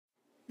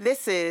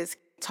This is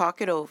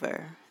Talk It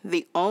Over,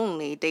 the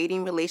only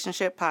dating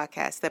relationship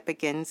podcast that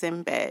begins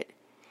in bed.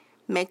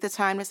 Make the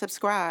time to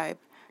subscribe.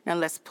 Now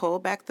let's pull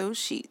back those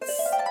sheets.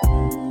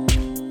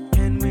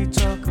 Can we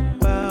talk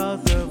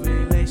about the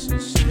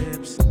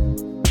relationships?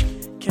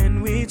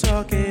 Can we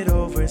talk it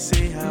over,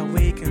 see how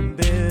we can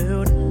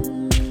build?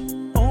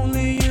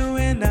 Only you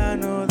and I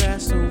know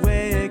that's the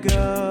way it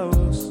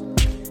goes.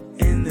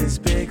 In this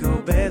big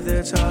old bed,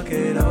 they'll talk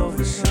it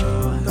over,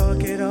 so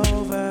talk it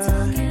over.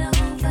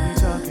 Can we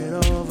talk it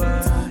over?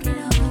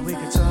 We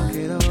can talk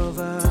it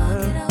over.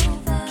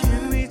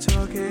 Can we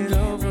talk it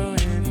over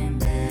in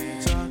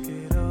bed? Talk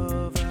it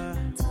over.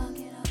 Can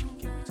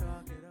we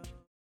talk it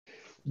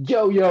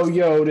over?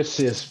 Yo, this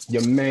is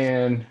your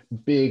man,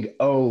 Big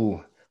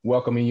O,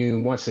 welcoming you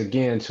once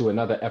again to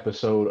another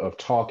episode of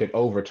Talk It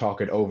Over.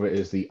 Talk It Over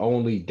is the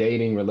only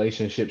dating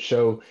relationship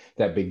show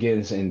that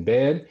begins in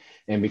bed.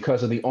 And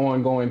because of the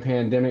ongoing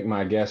pandemic,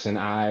 my guests and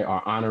I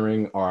are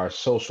honoring our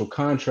social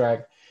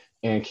contract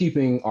and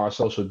keeping our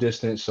social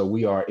distance. So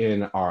we are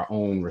in our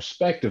own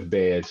respective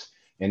beds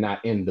and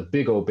not in the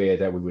big old bed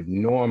that we would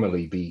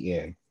normally be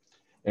in.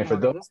 And for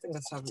those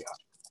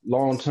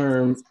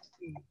long-term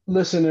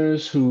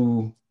listeners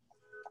who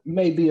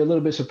may be a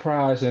little bit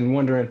surprised and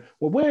wondering,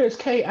 well, where is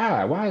KI?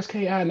 Why is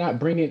KI not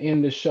bringing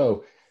in the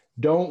show?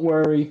 Don't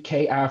worry,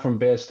 KI from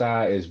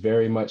Bed-Stuy is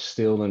very much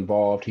still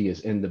involved. He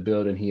is in the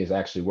building. He is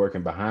actually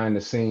working behind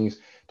the scenes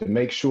to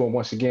make sure,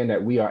 once again,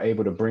 that we are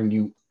able to bring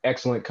you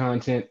excellent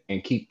content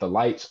and keep the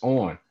lights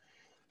on.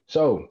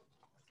 So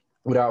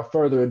without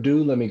further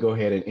ado, let me go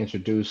ahead and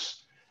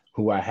introduce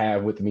who I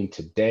have with me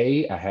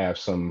today. I have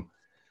some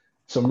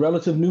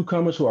relative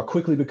newcomers who are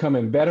quickly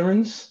becoming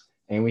veterans,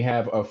 and we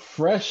have a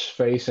fresh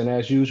face. And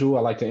as usual, I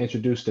like to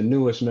introduce the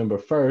newest member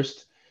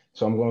first.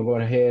 So I'm going to go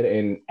ahead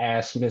and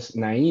ask Miss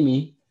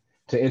Naimi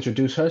to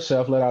introduce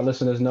herself. Let our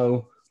listeners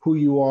know who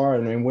you are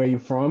and where you're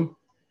from.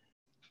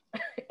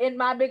 In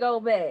my big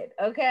old bed,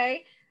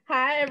 okay?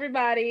 Hi,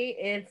 everybody.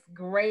 It's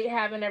great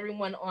having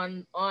everyone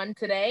on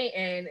today,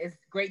 and it's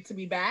great to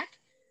be back.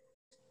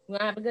 We're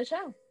going to have a good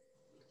show.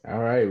 All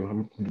right,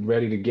 I'm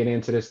ready to get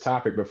into this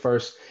topic. But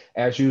first,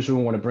 as usual,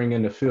 I want to bring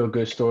in the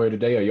feel-good story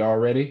today. Are y'all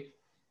ready?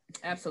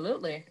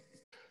 Absolutely.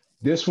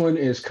 This one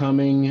is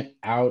coming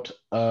out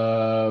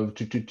of,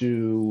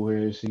 where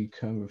is he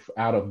coming from?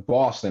 Out of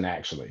Boston,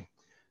 actually.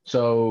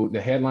 So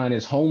the headline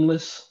is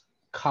Homeless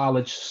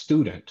College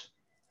Student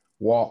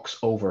Walks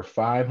Over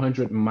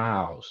 500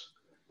 Miles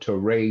to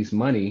Raise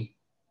Money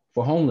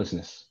for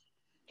Homelessness.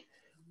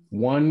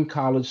 One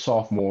college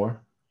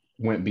sophomore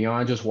went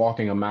beyond just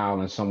walking a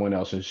mile in someone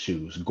else's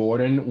shoes.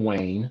 Gordon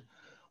Wayne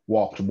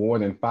walked more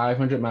than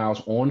 500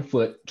 miles on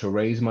foot to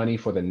raise money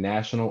for the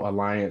National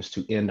Alliance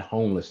to End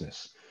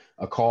Homelessness,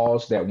 a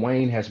cause that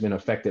Wayne has been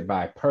affected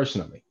by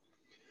personally.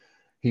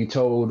 He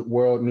told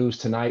World News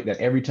Tonight that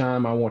every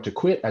time I want to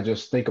quit, I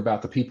just think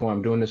about the people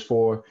I'm doing this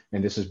for,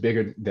 and this is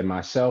bigger than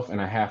myself,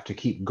 and I have to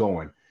keep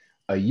going.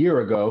 A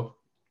year ago,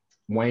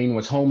 Wayne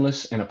was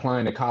homeless and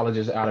applying to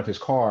colleges out of his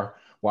car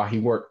while he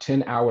worked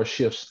 10-hour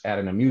shifts at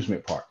an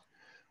amusement park.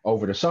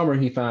 Over the summer,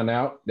 he found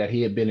out that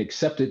he had been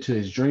accepted to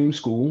his dream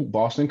school,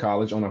 Boston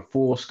College, on a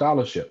full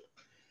scholarship.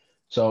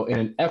 So in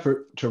an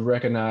effort to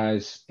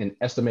recognize an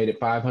estimated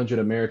 500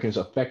 Americans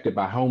affected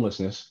by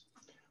homelessness,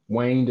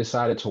 Wayne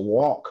decided to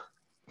walk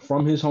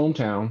from his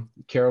hometown,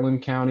 Caroline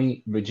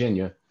County,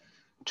 Virginia,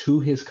 to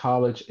his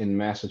college in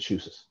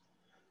Massachusetts.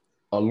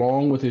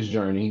 Along with his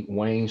journey,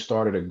 Wayne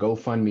started a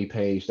GoFundMe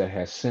page that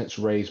has since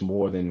raised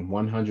more than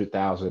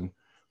 $100,000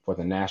 for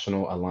the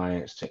National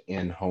Alliance to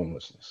End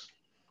Homelessness.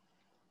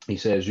 He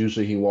says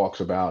usually he walks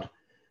about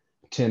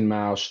 10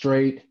 miles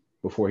straight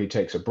before he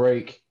takes a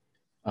break.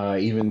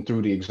 Even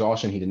through the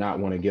exhaustion, he did not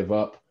want to give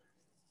up.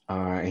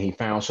 And he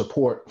found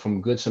support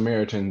from Good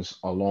Samaritans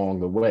along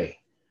the way.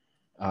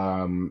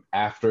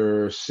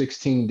 After a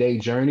 16-day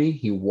journey,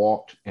 he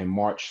walked and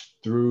marched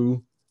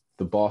through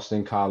the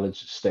Boston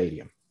College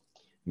Stadium.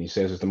 And he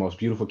says it's the most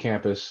beautiful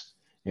campus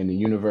in the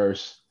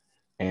universe.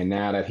 And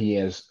now that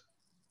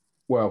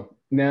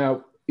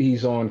now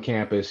he's on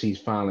campus, he's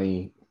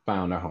finally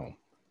found a home.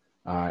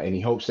 And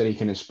he hopes that he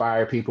can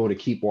inspire people to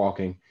keep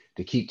walking,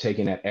 to keep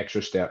taking that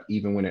extra step,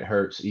 even when it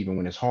hurts, even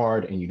when it's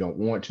hard and you don't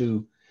want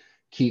to.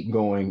 Keep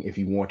going if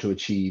you want to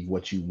achieve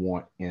what you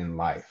want in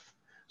life.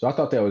 So I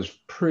thought that was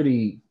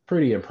pretty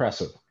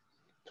impressive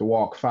to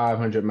walk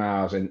 500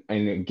 miles and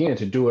again,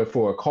 to do it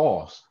for a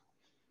cause.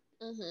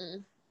 Mm-hmm.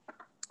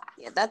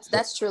 Yeah,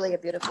 that's truly a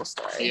beautiful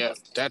story. Yeah,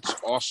 that's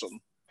awesome.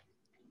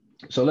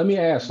 So let me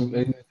ask,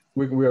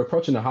 we're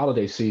approaching the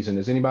holiday season.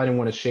 Does anybody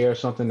want to share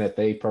something that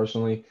they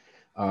personally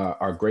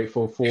are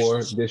grateful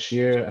for this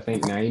year? I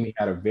think Naimi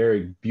had a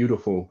very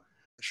beautiful.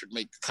 I should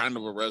make kind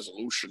of a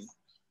resolution.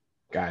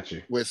 Got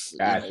you. With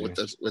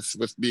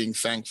being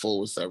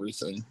thankful with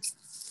everything.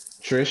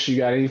 Trish, you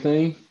got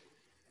anything?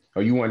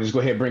 Or you want to just go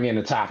ahead and bring in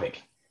the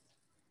topic?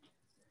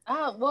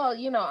 Well,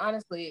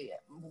 honestly,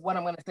 what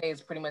I'm going to say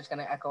is pretty much going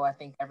to echo, I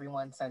think,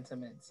 everyone's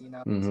sentiments,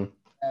 Mm-hmm.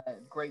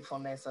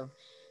 Gratefulness of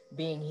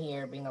being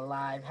here, being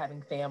alive,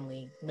 having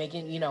family,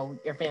 making,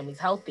 your family's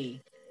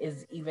healthy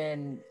is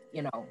even,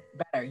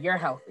 better. You're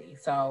healthy.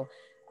 So,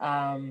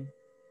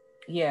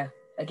 yeah,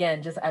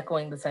 again, just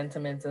echoing the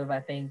sentiments of, I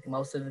think,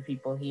 most of the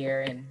people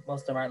here and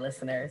most of our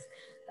listeners.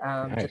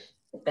 Nice. Just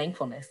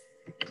thankfulness.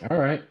 All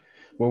right.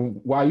 Well,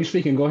 while you're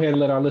speaking, go ahead and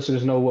let our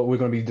listeners know what we're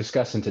going to be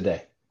discussing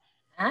today.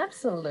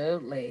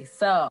 Absolutely.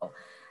 So,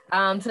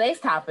 today's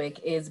topic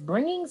is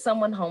bringing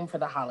someone home for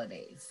the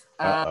holidays.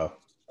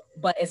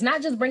 But it's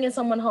not just bringing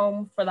someone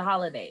home for the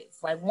holidays.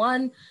 Like,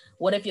 one,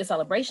 what if your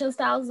celebration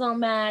styles don't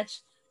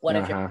match? What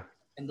if you're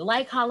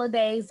like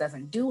holidays,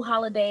 doesn't do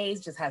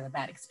holidays, just has a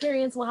bad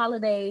experience with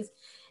holidays?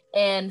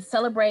 And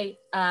celebrate,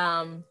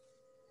 how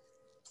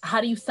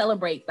do you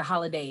celebrate the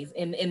holidays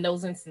in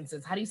those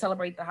instances? How do you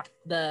celebrate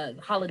the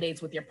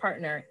holidays with your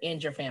partner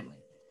and your family?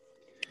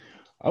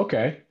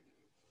 Okay.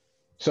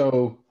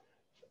 So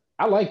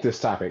I like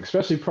this topic,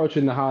 especially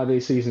approaching the holiday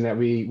season that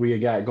we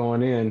got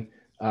going in.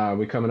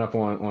 We're coming up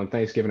on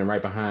Thanksgiving and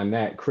right behind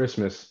that,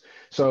 Christmas.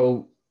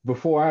 So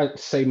before I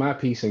say my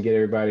piece and get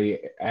everybody,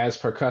 as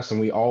per custom,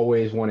 we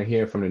always want to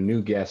hear from the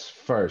new guests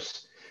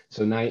first.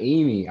 So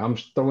Naomi, I'm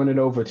throwing it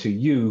over to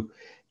you.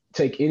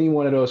 Take any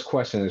one of those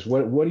questions.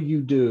 What do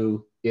you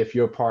do if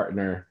your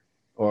partner,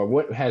 or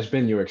what has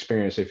been your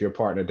experience if your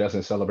partner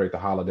doesn't celebrate the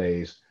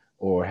holidays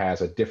or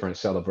has a different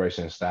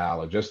celebration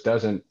style or just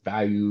doesn't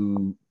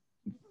value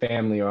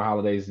family or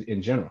holidays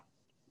in general?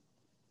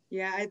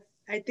 Yeah,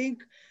 I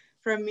think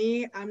for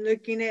me, I'm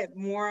looking at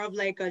more of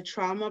like a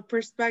trauma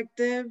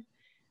perspective,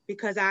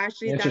 because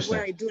that's what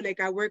I do. Like,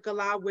 I work a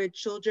lot with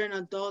children,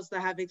 adults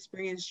that have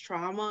experienced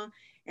trauma,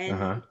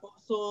 and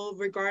also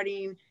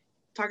regarding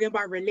talking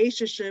about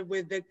relationship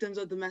with victims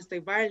of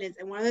domestic violence.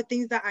 And one of the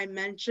things that I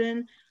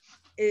mentioned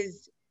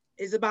is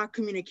about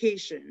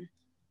communication.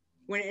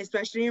 When,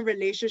 especially in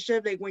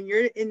relationship, like when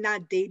you're in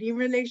that dating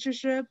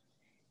relationship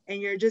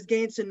and you're just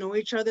getting to know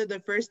each other, the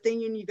first thing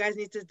you guys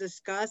need to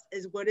discuss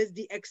is what is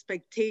the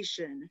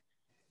expectation.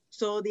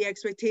 So the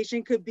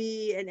expectation could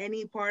be in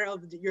any part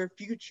of your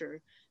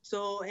future.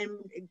 So in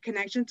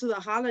connection to the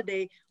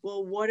holiday,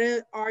 well, what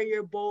are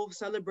your both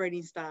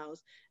celebrating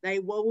styles?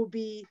 Like, what will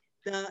be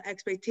the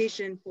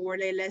expectation for,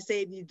 like, let's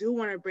say if you do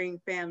want to bring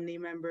family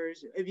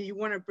members, if you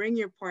want to bring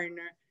your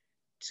partner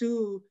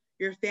to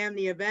your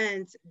family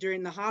events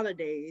during the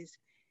holidays,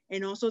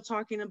 and also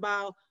talking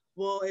about,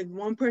 well, if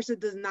one person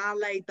does not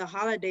like the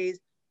holidays,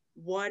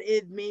 what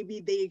if maybe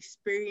they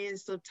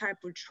experience some type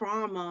of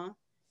trauma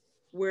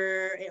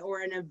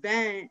or an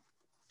event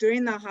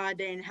during the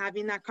holiday, and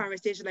having that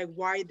conversation, like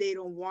why they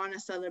don't want to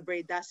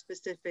celebrate that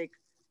specific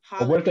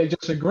holiday. Or what if they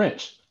just a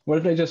Grinch? What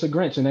if they just a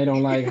Grinch and they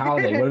don't like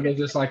holiday? What if they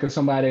just like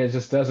somebody that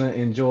just doesn't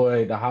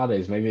enjoy the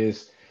holidays? Maybe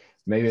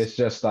it's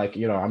just like,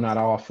 I'm not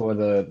all for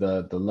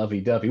the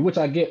lovey-dovey, which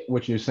I get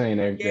what you're saying.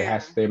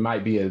 There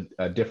might be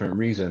a different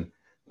reason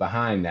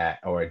behind that,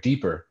 or a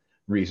deeper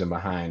reason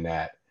behind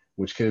that,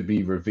 which could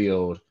be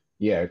revealed,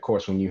 of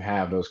course, when you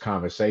have those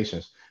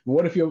conversations.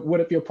 What if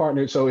your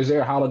partner, so is there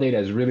a holiday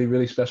that's really,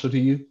 really special to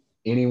you?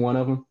 Any one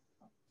of them?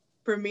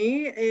 For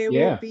me, it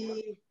will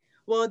be,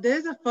 well,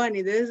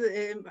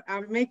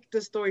 I'll make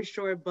the story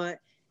short, but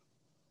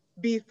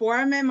before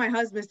I met my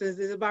husband, this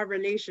is about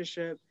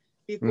relationship.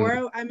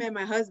 Before I met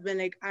my husband,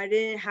 like, I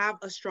didn't have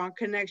a strong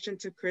connection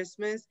to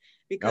Christmas,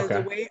 because the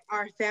way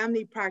our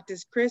family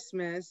practiced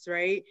Christmas,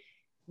 right?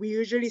 We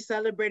usually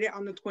celebrated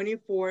on the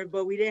 24th,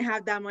 but we didn't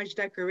have that much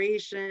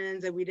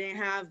decorations, and we didn't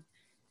have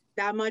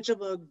that much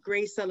of a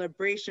great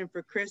celebration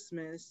for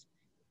Christmas.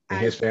 And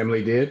his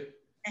family did?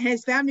 And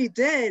his family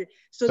did.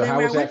 So then how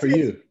was that for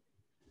you?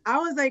 I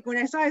was like, when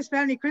I saw his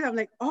family Christmas, I'm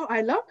like, oh,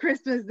 I love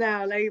Christmas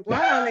now. Like,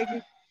 wow, like,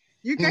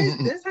 you guys,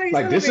 this is how you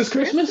like, this is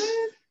Christmas?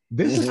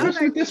 This is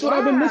Christmas? Like, this what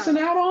I've been missing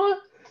out on?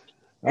 Okay.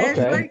 And it's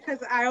funny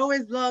because I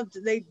always loved,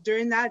 like,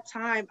 during that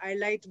time, I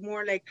liked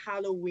more like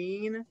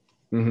Halloween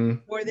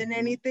more than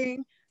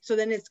anything. So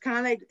then it's kind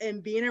of like,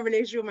 and being in a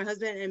relationship with my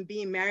husband and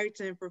being married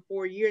to him for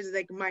 4 years, is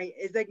like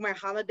my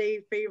holiday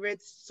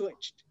favorites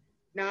switched.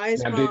 Now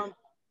it's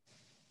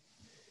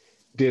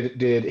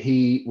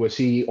was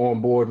he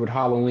on board with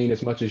Halloween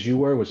as much as you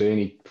were? Was there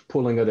any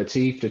pulling of the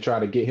teeth to try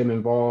to get him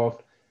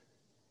involved?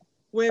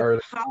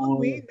 With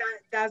Halloween,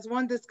 that's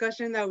one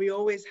discussion that we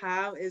always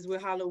have, is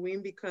with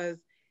Halloween, because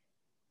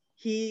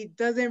he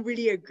doesn't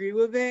really agree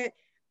with it,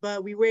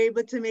 but we were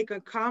able to make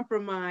a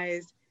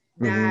compromise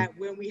that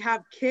when we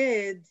have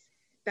kids,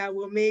 that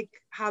will make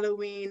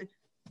Halloween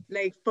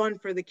like fun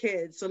for the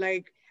kids. So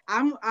like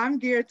I'm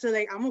geared to,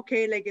 like, I'm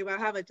okay, like, if I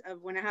have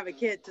when I have a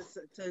kid,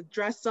 to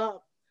dress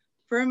up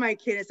for my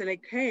kid and say,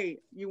 like, hey,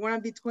 you want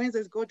to be twins?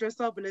 Let's go dress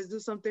up and let's do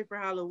something for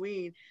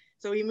Halloween.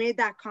 So we made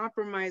that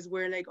compromise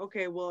where, like,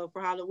 okay, well,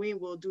 for Halloween,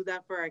 we'll do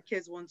that for our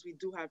kids once we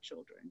do have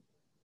children.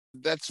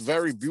 That's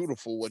very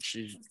beautiful what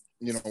she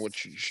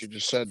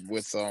just said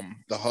with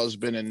the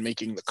husband and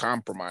making the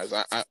compromise.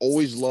 I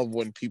always love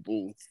when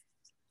people,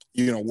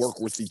 work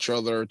with each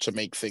other to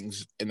make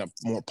things in a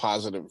more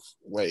positive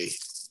way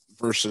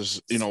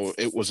versus,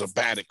 it was a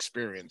bad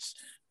experience.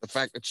 The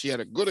fact that she had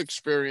a good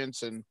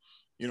experience and,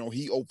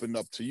 he opened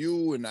up to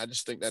you. And I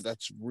just think that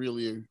that's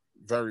really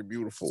very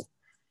beautiful.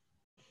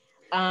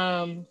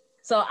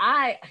 So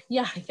I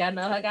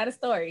know I got a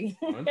story.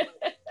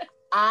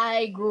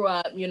 I grew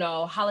up, you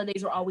know,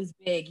 holidays were always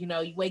big. You know,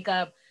 you wake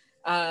up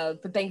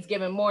for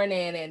Thanksgiving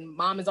morning and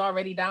mom is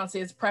already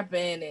downstairs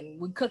prepping and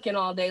we're cooking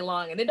all day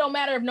long. And it don't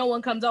matter if no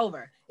one comes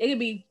over. It could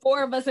be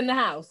 4 of us in the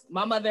house.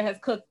 My mother has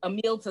cooked a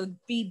meal to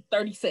feed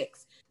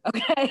 36.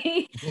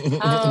 Okay.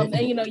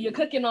 And you know, you're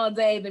cooking all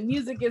day, the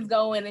music is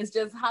going, it's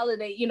just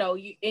holiday, you know,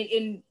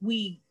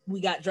 we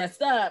got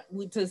dressed up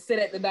to sit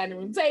at the dining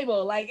room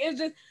table. Like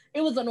it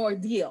was an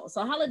ordeal.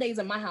 So holidays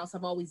in my house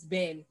have always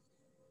been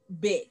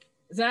big.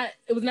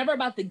 It was never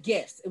about the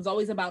gifts. It was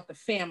always about the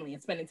family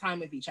and spending time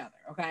with each other.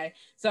 Okay.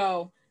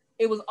 So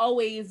it was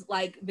always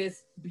like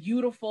this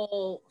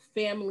beautiful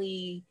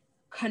family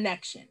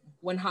connection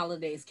when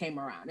holidays came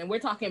around. And we're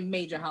talking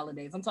major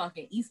holidays. I'm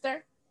talking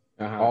Easter.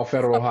 All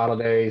federal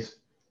holidays.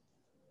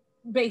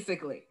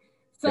 Basically.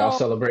 So y'all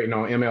celebrating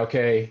on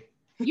MLK.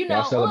 You know,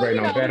 y'all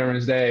celebrating on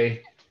Veterans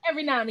Day.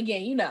 Every now and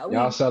again, you know.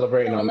 Y'all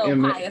celebrating on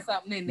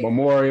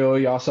Memorial.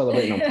 Y'all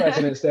celebrating on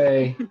President's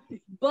Day.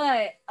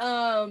 But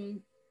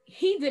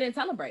he didn't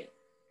celebrate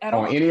at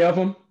all. On any of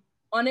them?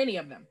 On any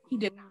of them. He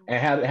did not.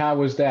 And how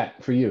was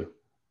that for you?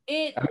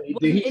 It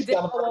didn't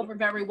go over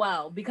very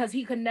well because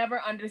he could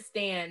never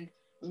understand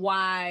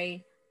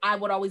why I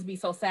would always be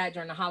so sad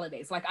during the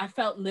holidays. Like I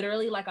felt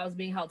literally like I was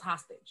being held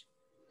hostage.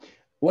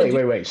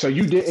 Wait. So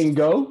you didn't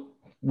go?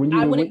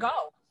 I wouldn't go.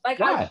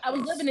 Like I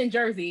was living in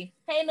Jersey.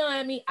 Hey,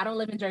 Noemi, I don't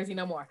live in Jersey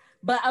no more.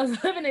 But I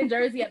was living in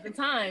Jersey at the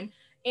time.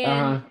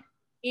 And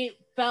it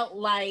felt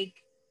like,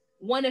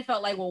 well,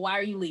 why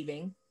are you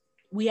leaving?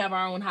 We have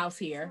our own house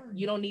here.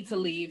 You don't need to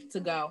leave to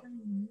go.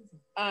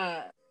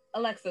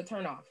 Alexa,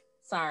 turn off.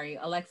 Sorry,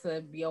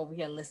 Alexa be over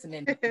here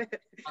listening to the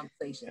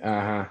conversation.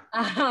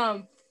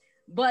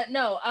 But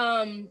no,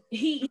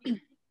 he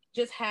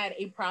just had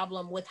a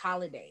problem with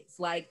holidays.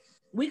 Like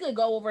we could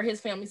go over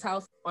his family's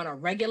house on a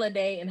regular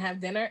day and have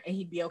dinner and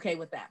he'd be okay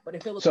with that. But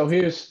if it was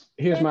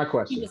here's my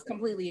question. He was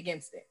completely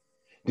against it.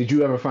 Did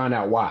you ever find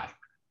out why?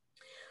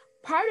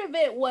 Part of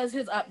it was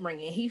his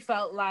upbringing. He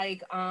felt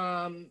like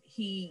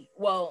he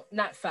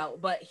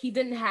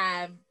didn't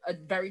have a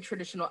very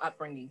traditional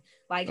upbringing.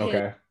 Like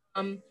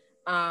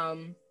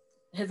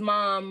his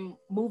mom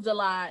moved a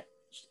lot.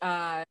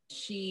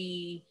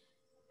 She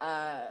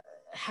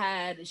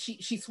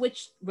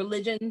switched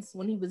religions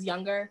when he was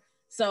younger.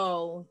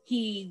 So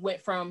he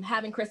went from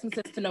having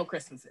Christmases to no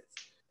Christmases.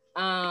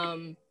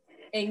 And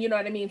you know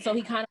what I mean? So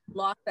he kind of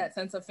lost that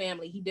sense of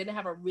family. He didn't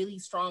have a really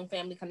strong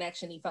family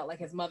connection. He felt like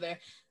his mother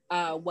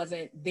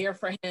wasn't there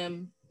for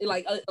him.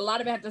 Like a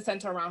lot of it had to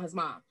center around his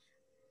mom.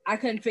 I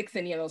couldn't fix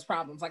any of those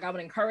problems. Like I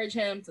would encourage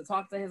him to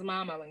talk to his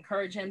mom. I would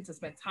encourage him to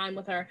spend time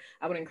with her.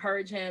 I would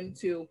encourage him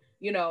to,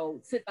 you know,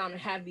 sit down and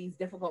have these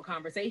difficult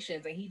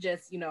conversations. And he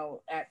just, you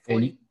know, at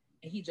 40,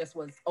 he just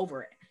was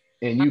over it.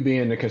 And you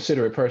being the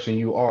considerate person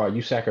you are,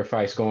 you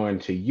sacrifice going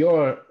to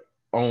your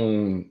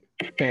own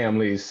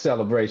family's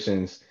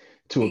celebrations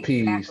to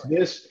appease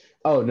this.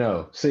 Oh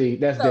no, see,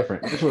 that's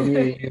different. This was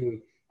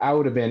me. I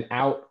would have been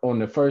out on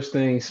the first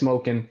thing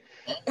smoking.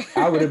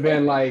 I would have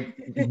been like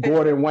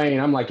Gordon Wayne.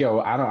 I'm like, yo,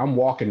 I'm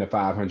walking the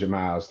 500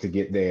 miles to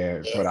get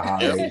there for the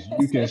holidays.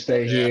 You can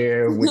stay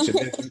here with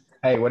your business.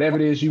 Hey, whatever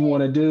it is you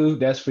want to do,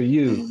 that's for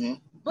you.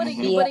 But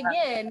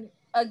again,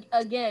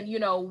 you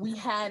know, we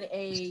had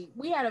a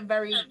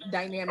very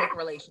dynamic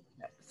relationship.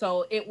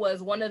 So it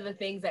was one of the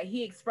things that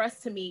he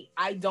expressed to me.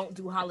 I don't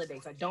do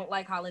holidays. I don't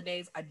like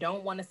holidays. I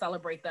don't want to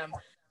celebrate them.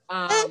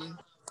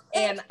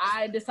 And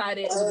I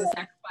decided it was a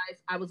sacrifice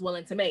I was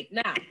willing to make.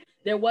 Now,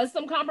 there was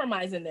some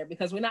compromise in there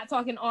because we're not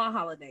talking all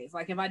holidays.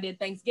 Like if I did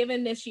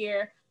Thanksgiving this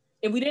year,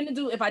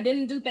 if I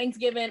didn't do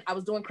Thanksgiving, I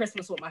was doing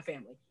Christmas with my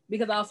family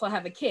because I also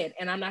have a kid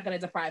and I'm not going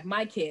to deprive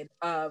my kid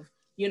of,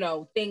 you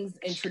know, things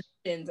and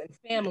traditions and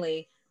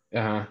family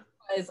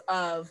because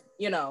of,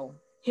 you know,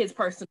 his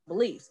personal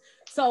beliefs.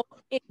 So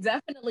it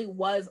definitely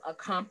was a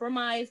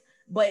compromise,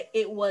 but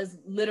it was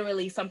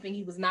literally something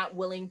he was not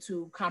willing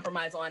to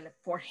compromise on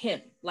for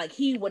him. Like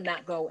he would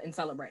not go and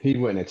celebrate. He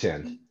wouldn't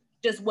attend.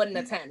 Just wouldn't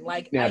attend.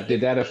 Like now,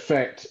 did that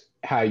affect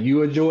how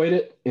you enjoyed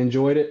it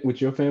with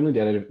your family?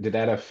 Did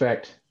that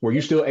affect? Were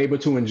you still able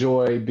to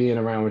enjoy being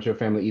around with your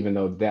family even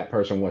though that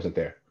person wasn't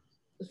there?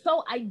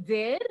 So I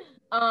did.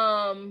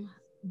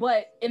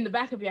 But in the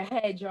back of your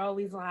head, you're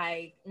always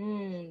like,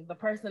 the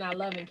person I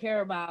love and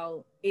care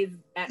about is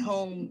at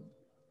home,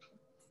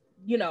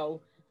 you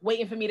know,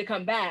 waiting for me to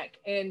come back.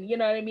 And you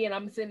know what I mean?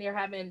 I'm sitting there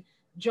having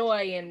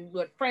joy and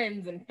with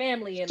friends and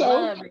family and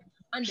love.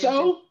 And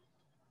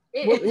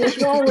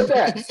what's wrong with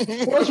that?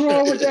 What's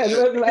wrong with that?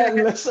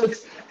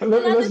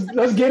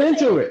 Let's get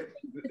into it.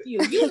 You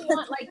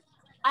want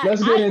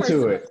let's get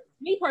into it.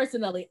 Me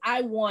personally,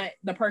 I want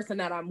the person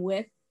that I'm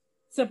with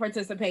to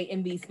participate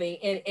in these things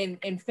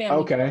in family.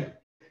 Okay.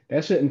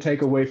 That shouldn't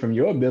take away from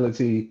your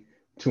ability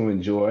to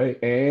enjoy,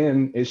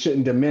 and it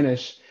shouldn't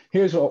diminish.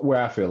 Here's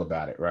where I feel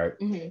about it, right?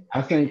 Mm-hmm.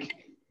 I think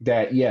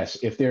that yes,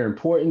 if they're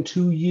important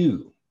to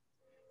you,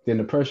 then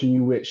the person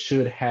you with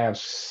should have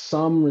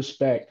some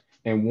respect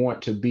and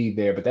want to be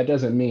there. But that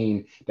doesn't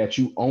mean that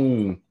you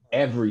own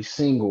every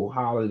single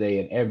holiday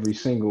and every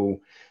single,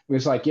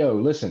 it's like, yo,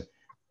 listen,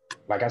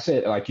 like I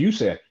said, like you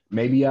said,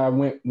 maybe I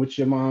went with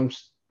your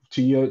mom's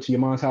to your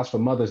mom's house for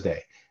Mother's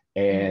Day.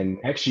 And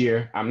next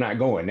year I'm not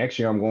going. Next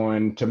year I'm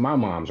going to my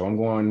mom's, or I'm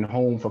going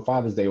home for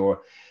Father's Day,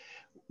 or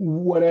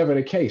whatever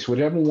the case,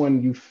 whatever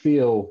one you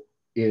feel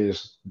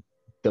is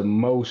the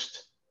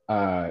most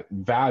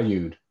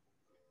valued.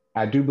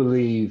 I do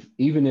believe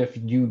even if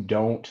you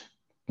don't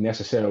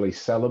necessarily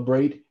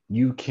celebrate,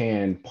 you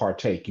can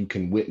partake, you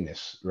can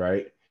witness,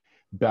 right?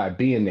 By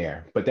being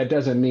there. But that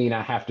doesn't mean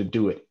I have to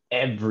do it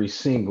every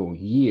single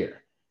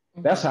year.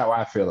 That's how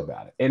I feel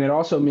about it. And it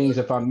also means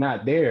if I'm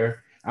not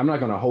there, I'm not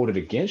going to hold it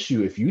against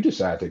you if you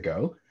decide to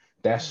go.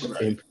 That's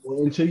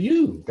important to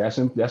you. That's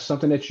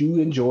something that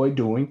you enjoy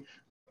doing.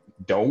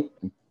 Don't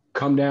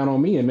come down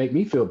on me and make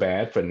me feel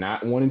bad for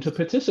not wanting to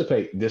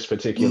participate this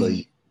particular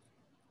year.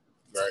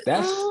 Right.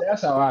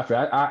 That's how I feel.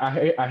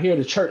 I hear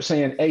the church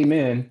saying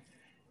amen.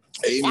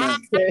 Amen.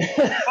 You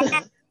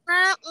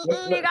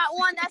got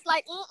one that's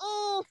like,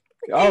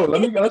 Oh,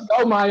 let's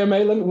go, Maya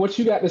May. What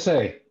you got to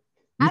say?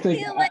 You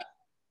think feel like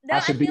I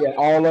should be at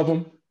all of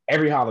them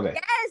every holiday?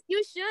 Yes,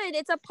 you should.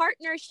 It's a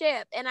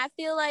partnership, and I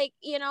feel like,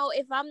 you know,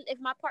 if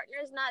my partner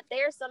is not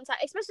there sometimes,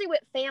 especially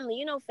with family,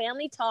 you know,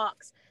 family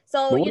talks.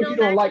 So what if you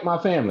don't like my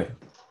family?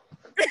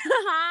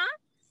 Huh?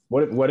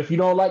 What if you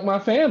don't like my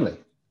family?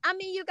 I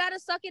mean, you gotta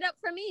suck it up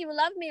for me. You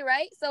love me,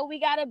 right? So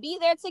we gotta be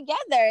there together.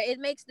 It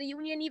makes the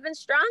union even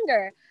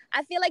stronger.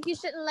 I feel like you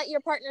shouldn't let your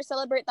partner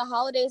celebrate the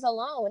holidays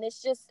alone.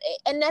 It's just,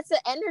 and that's an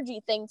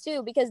energy thing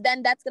too, because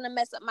then that's gonna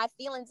mess up my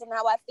feelings and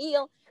how I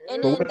feel.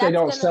 And but what if they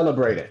don't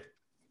celebrate it?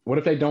 What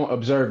if they don't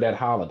observe that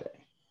holiday,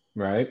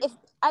 right?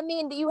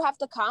 You have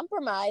to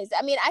compromise.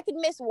 I mean, I could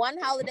miss one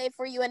holiday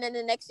for you, and then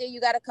the next year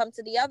you got to come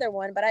to the other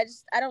one. But I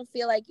don't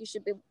feel like you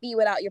should be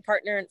without your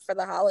partner for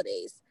the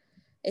holidays.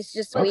 It's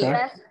just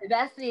weird.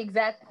 That's the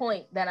exact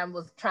point that I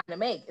was trying to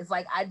make. It's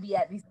like I'd be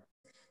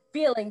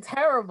feeling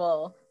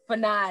terrible for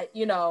not,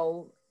 you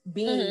know,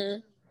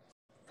 being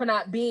for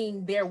not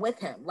being there with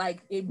him.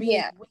 Like it'd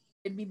be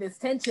this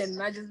tension,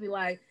 and I'd just be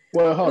like,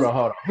 well, hold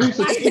on.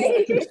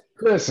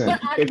 Listen,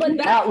 if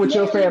you're out with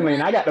your family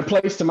and I got the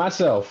place to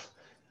myself,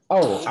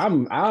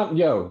 I'm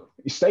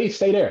stay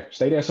there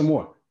some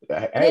more.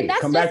 Hey,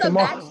 come back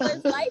tomorrow. That's just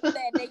a bachelor's life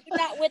then. You're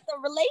not with a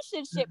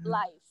relationship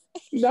life.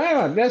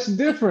 Nah, that's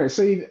different.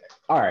 See,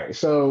 all right.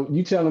 So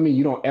you telling me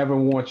you don't ever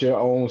want your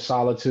own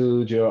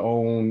solitude, your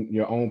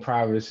own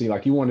privacy?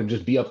 Like you want to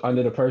just be up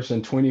under the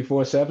person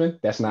 24/7?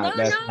 That's not.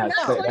 No,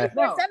 24/7.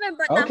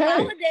 But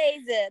okay.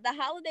 The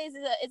holidays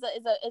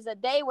is a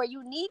day where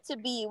you need to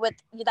be with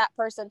that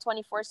person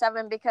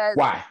 24/7 because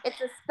why?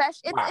 It's a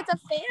special. It's a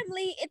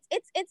family.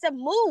 It's a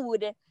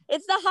mood.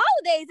 It's the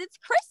holidays. It's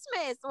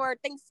Christmas or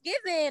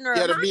Thanksgiving or.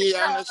 Yeah, to be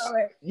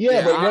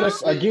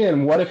honest. But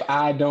what if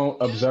I don't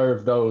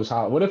observe those?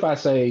 What if I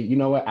say, you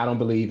know what? I don't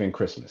believe in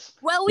Christmas.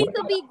 Well, we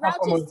could be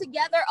grouches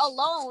together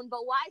alone,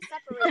 but why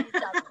separate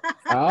each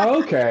other?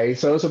 Okay,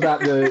 so it's about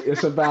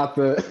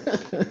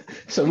the.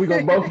 So we're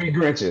gonna both be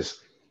Grinches.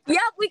 Yep,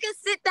 we could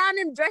sit down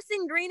and dress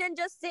in green and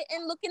just sit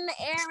and look in the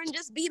air and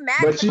just be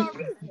mad for no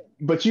reason.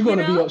 But you're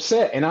gonna be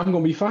upset, and I'm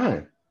gonna be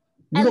fine.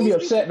 You're gonna be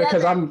upset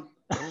because I'm.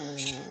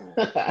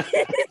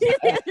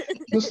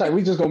 Looks like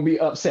we just gonna be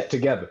upset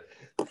together.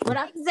 But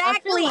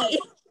exactly.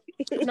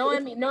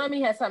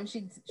 Noemi has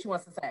something she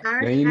wants to say.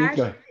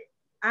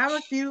 I have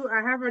a few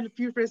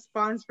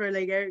response for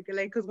Eric,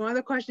 because one of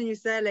the questions you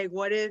said,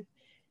 what if,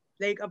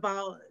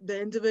 about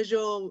the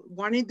individual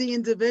wanting the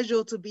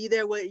individual to be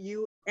there with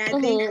you. And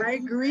I think I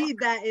agree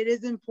that it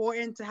is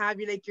important to have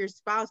your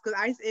spouse,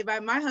 because if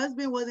my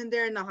husband wasn't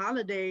there in the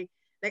holiday,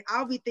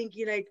 I'll be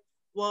thinking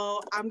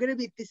well, I'm gonna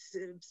be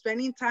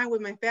spending time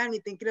with my family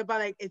thinking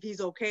about if he's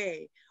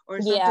okay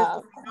or something's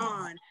going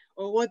on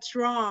or what's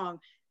wrong.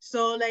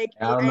 So I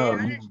don't know.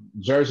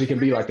 Jersey can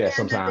be like that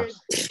sometimes.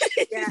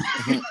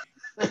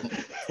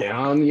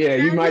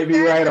 You might be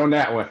right on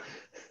that one.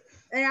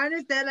 I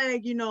understand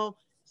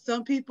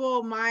some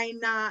people might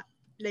not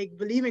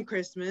believe in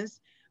Christmas,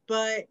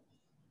 but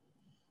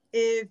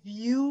if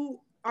you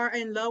are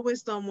in love with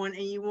someone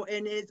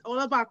and it's all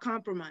about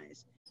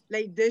compromise.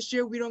 This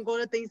year we don't go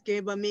to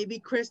Thanksgiving, but maybe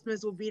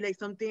Christmas will be a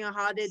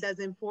holiday that's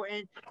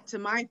important to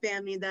my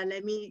family, that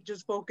let me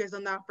just focus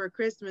on that for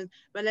Christmas.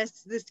 But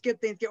let's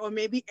skip Thanksgiving, or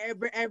maybe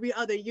every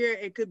other year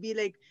it could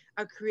be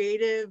a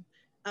creative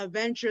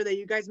adventure that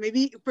you guys,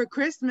 maybe for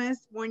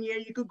Christmas one year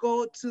you could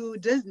go to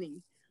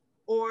Disney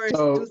or do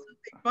something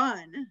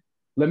fun.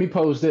 Let me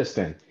pose this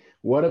then.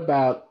 What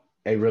about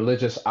a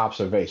religious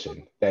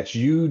observation that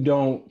you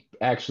don't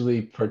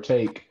actually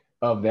partake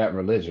of that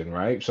religion,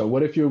 right? So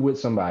what if you're with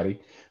somebody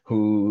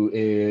who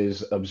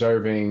is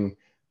observing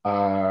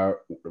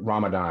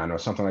Ramadan or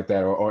something like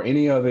that, or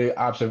any other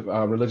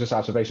religious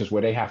observations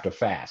where they have to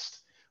fast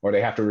or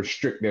they have to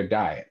restrict their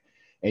diet,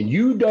 and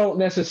you don't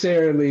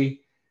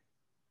necessarily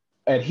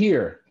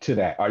adhere to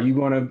that? Are you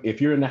going to,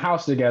 if you're in the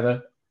house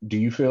together, do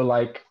you feel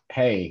like,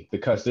 hey,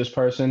 because this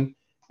person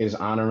is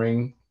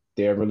honoring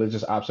their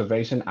religious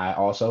observation, I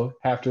also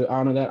have to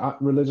honor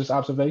that religious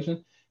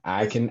observation?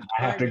 I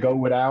have to go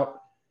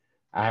without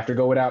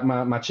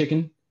my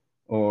chicken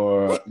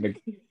or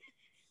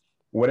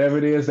whatever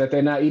it is that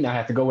they're not eating. I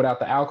have to go without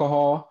the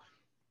alcohol.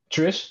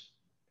 Trish,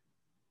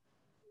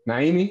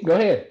 Naomi, go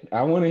ahead.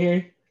 I want to hear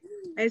you.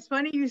 It's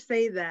funny you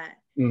say that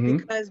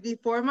because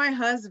before my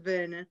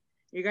husband,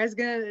 you're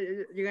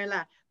gonna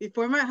laugh.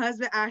 Before my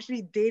husband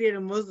actually dated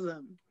a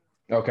Muslim.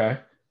 Okay.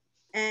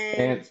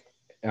 And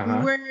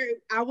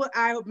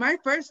my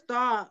first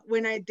thought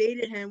when I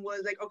dated him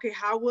was like, okay,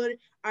 how would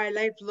our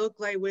life look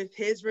like with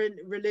his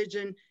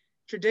religion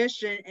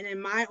tradition and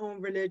in my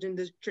own religion,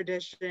 this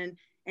tradition,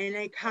 and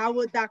like how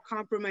would that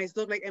compromise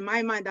look like? In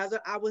my mind, that's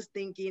what I was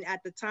thinking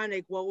at the time,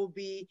 like what would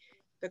be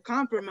the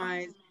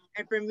compromise?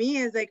 And for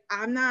me, it's like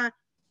I'm not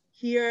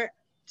here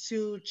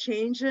to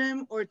change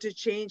him or to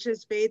change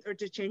his faith or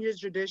to change his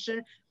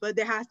tradition, but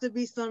there has to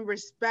be some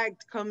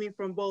respect coming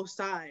from both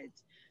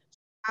sides.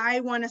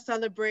 I want to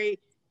celebrate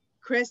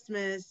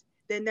Christmas,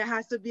 then there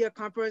has to be a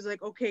compromise.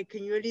 Like, okay,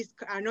 can you at least,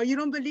 I know you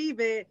don't believe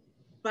it,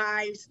 but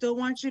I still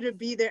want you to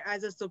be there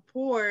as a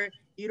support.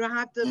 You don't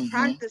have to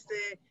practice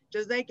it.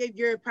 Just like if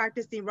you're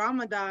practicing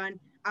Ramadan,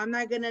 I'm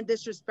not going to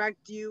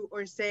disrespect you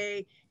or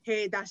say,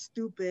 hey, that's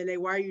stupid. Like,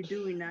 why are you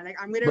doing that? Like,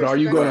 I'm going to. But are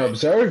you going to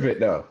observe it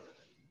though?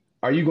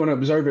 Are you going to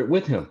observe it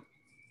with him?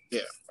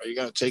 Yeah. Are you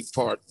going to take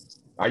part?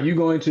 Are you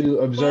going to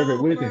observe it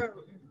with him?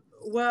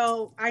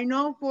 Well, I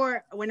know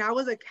for when I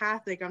was a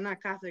Catholic, I'm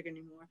not Catholic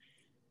anymore,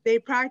 they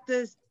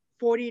practice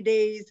 40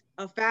 days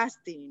of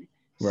fasting.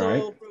 Right.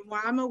 So from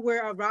what I'm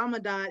aware of,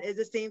 Ramadan is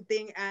the same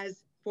thing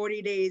as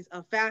 40 days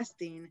of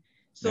fasting.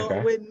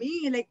 So with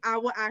me, like I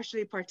will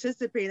actually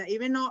participate.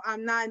 Even though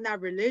I'm not in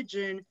that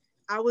religion,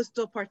 I will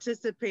still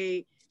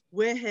participate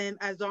with him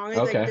as long as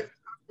like there's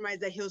compromise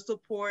that he'll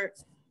support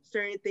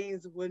certain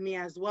things with me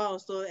as well.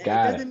 So it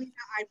doesn't mean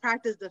that I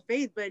practice the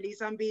faith, but at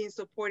least I'm being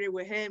supported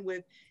with him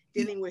with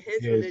dealing with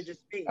his religious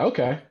faith.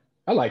 Okay,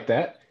 I like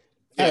that.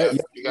 Yeah,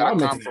 you got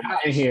to compromise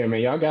in here,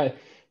 man.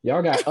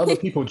 Y'all got other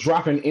people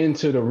dropping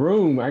into the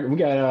room. We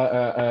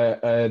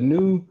got a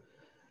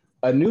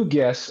new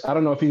guest. I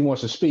don't know if he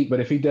wants to speak,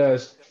 but if he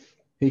does,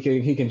 he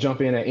can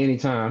jump in at any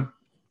time.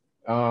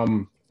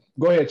 Go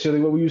ahead, Chili.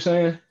 What were you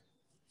saying?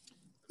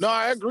 No,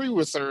 I agree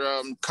with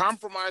her.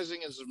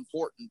 Compromising is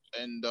important,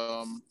 and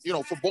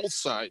for both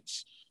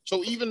sides.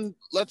 So even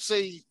let's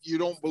say you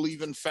don't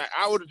believe in fact,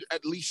 I would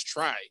at least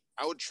try.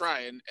 I would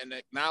try and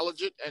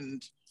acknowledge it,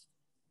 and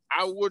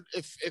I would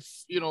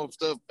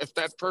if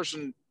that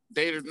person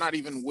they're not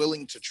even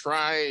willing to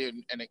try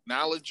and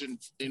acknowledge and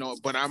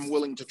but I'm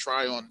willing to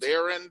try on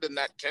their end, and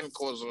that can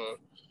cause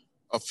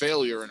a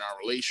failure in our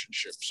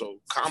relationship. So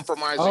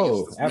compromising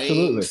is the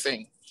main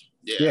thing.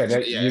 Yeah,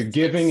 you're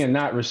giving and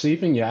not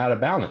receiving, you're out of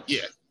balance.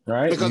 Yeah.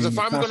 Right. Because if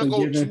I'm gonna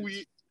go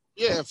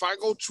if I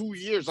go 2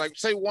 years, like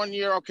say 1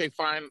 year, okay,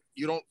 fine,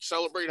 you don't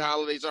celebrate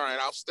holidays, all right,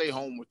 I'll stay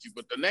home with you.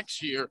 But the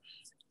next year,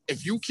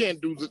 if you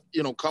can't do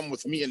come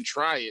with me and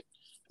try it,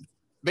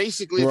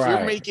 basically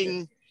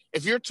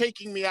if you're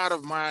taking me out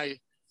of my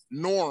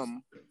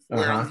norm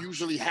where I'm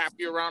usually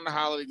happy around the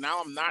holiday,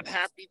 now I'm not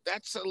happy,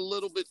 that's a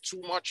little bit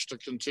too much to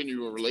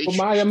continue a relationship.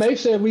 Well, Maya May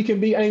said we can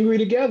be angry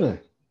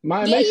together.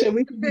 Maya May said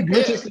we can be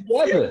Grinches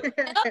together.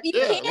 You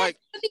can't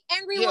be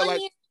angry 1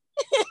 year.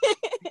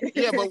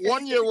 Yeah, but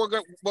 1 year we're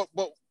gonna but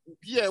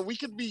yeah, we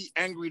could be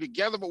angry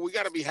together, but we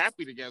got to be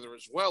happy together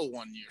as well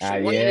 1 year.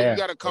 So 1 year you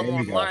got to come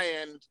on my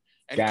end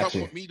and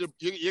come with me to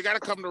you got to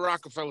come to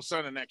Rockefeller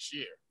Center next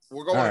year.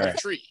 We're going to the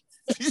tree.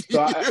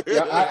 So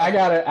I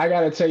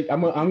gotta take.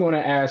 I'm gonna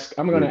ask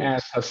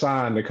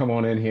Hassan to come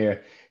on in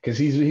here because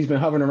he's been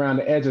hovering around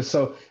the edges.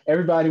 So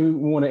everybody, we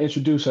want to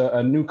introduce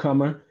a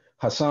newcomer,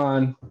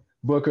 Hassan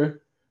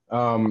Booker.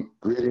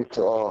 Greetings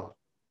to all.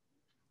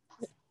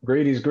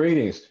 Greetings.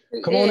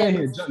 Come on in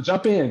here.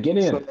 Jump in. Get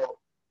in.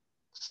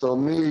 So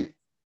me,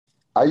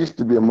 I used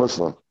to be a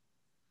Muslim,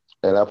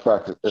 and I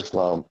practiced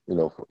Islam,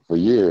 for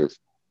years,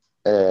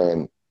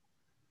 and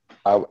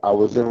I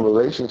was in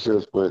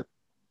relationships with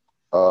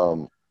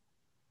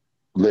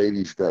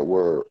ladies that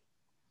were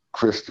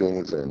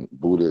Christians and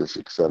Buddhists,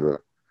 etc.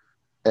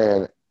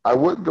 And I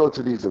would go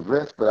to these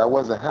events, but I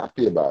wasn't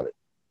happy about it.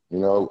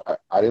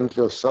 I didn't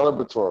feel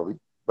celebratory,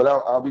 but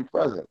I'll be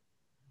present.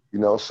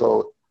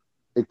 So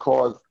it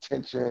caused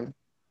tension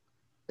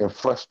and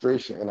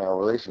frustration in our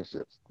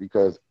relationships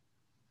because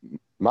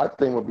my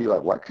thing would be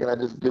like, why can't I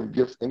just give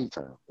gifts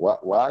anytime? Why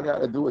I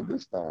gotta do it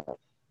this time?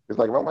 It's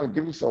like, if I want to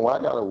give you something, why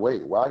I gotta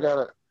wait? Why I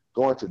gotta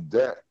go into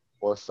debt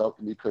or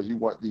something because you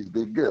want these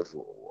big gifts?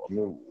 I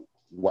mean,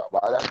 why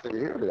I have to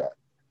adhere to that?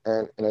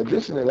 And in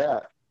addition to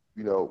that,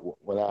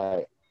 when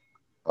I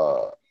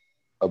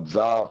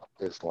absolved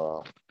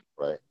Islam,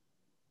 right,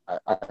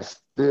 I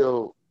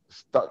still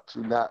stuck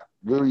to not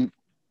really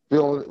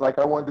feeling like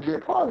I wanted to be a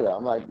part of that.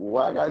 I'm like,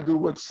 why I gotta do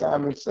what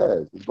Simon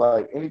says? It's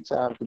like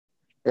anytime,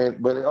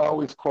 but it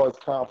always caused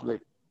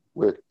conflict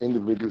with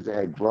individuals that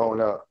had grown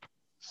up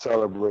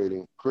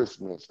celebrating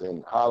Christmas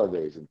and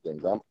holidays and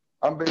things.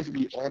 I'm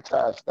basically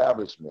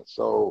anti-establishment.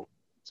 So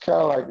it's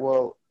kind of like,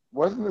 well,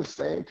 wasn't the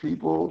same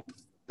people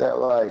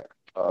that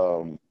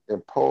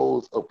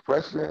impose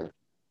oppression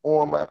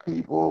on my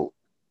people,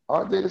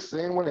 aren't they the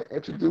same when they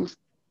introduce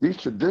these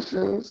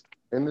traditions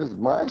and this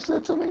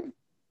mindset to me?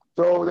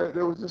 So that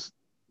there was just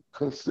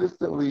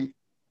consistently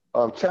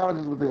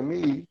challenges within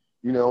me,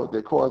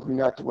 that caused me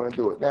not to want to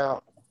do it.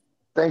 Now,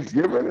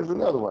 Thanksgiving is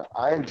another one.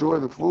 I enjoy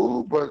the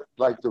food, but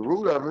like the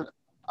root of it,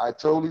 I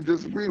totally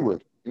disagree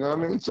with. You know what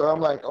I mean? So I'm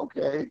like,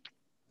 okay,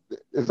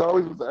 it's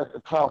always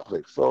a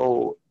conflict.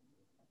 So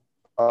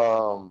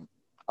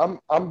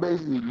I'm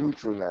basically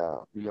neutral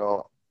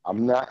now.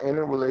 I'm not in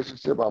a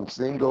relationship. I'm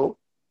single.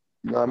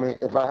 You know what I mean?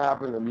 If I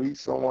happen to meet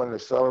someone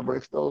that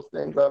celebrates those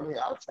things,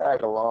 I'll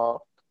tag along,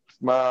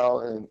 smile,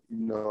 and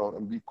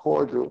and be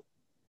cordial.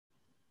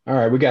 All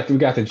right, we got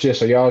the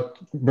gist. Are y'all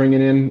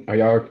bringing in? Are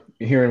y'all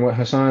hearing what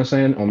Hassan's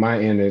saying? On my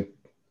end,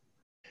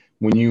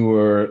 when you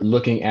were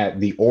looking at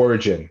the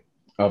origin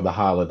of the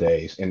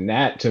holidays, and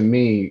that to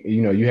me,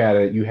 you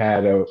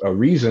had a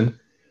reason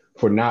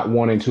for not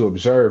wanting to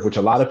observe, which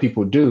a lot of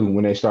people do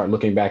when they start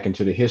looking back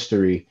into the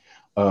history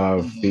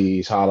of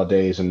these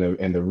holidays and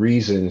the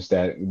reasons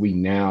that we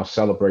now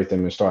celebrate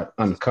them, and start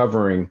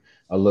uncovering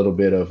a little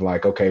bit of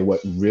like, okay, what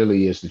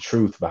really is the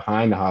truth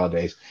behind the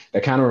holidays.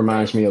 That kind of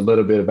reminds me a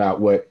little bit about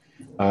what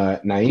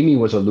Naomi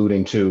was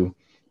alluding to,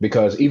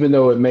 because even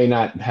though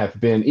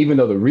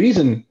the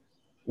reason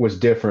was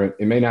different,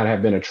 it may not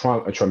have been a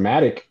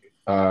traumatic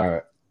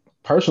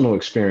personal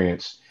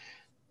experience.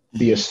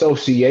 The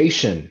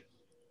association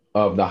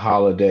of the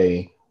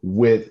holiday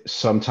with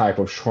some type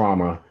of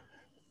trauma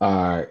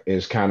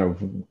is kind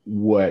of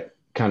what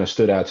kind of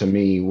stood out to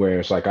me, where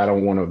it's like, I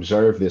don't want to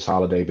observe this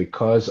holiday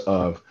because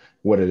of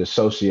what it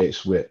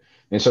associates with.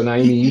 And so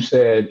Naomi, you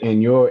said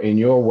in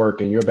your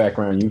work and your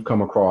background, you've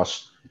come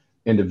across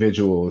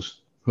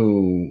individuals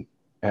who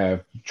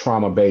have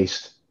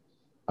trauma-based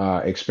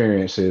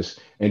experiences.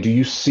 And do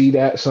you see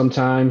that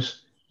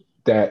sometimes,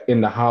 that in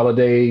the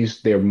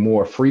holidays they're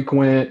more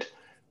frequent,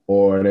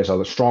 or there's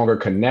a stronger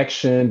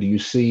connection? Do you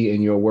see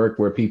in your work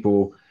where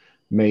people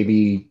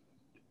maybe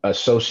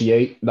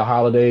associate the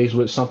holidays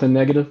with something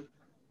negative?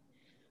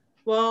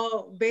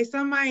 Well, based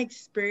on my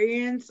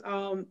experience,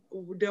 I'm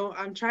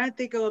trying to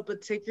think of a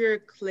particular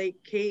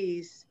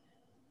case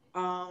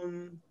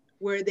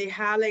where they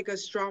had like a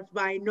strong,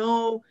 but I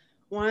know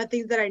one of the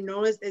things that I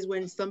noticed is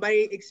when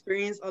somebody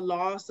experienced a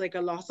loss, like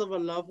a loss of a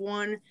loved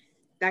one,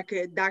 that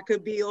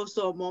could be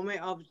also a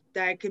moment of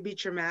that could be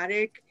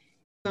traumatic.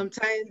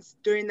 Sometimes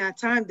during that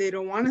time, they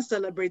don't want to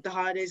celebrate the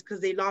holidays because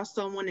they lost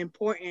someone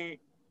important,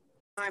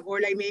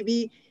 or like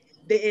maybe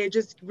it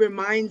just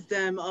reminds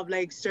them of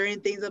like certain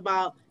things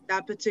about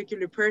that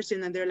particular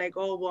person, and they're like,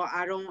 oh well,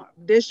 I don't,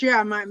 this year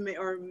I might,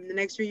 or the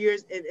next few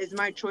years it's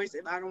my choice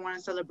if I don't want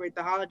to celebrate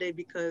the holiday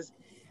because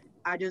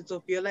I just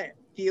don't feel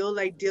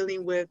like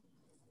dealing with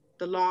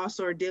the loss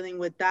or dealing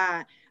with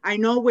that. I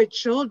know with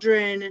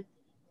children,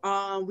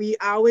 I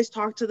always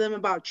talk to them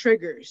about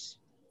triggers.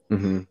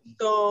 Mm-hmm.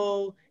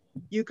 So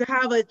you could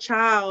have a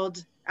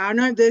child, I don't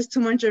know if there's too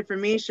much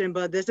information,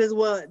 but this is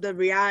what the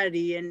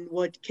reality and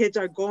what kids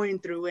are going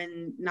through.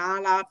 And not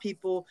a lot of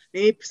people,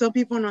 maybe some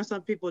people know,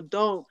 some people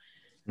don't.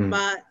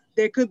 But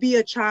there could be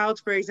a child,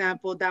 for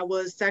example, that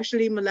was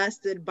sexually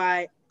molested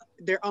by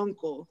their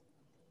uncle.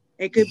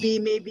 It could be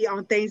maybe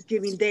on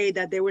Thanksgiving Day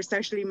that they were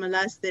sexually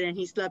molested and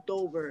he slept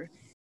over.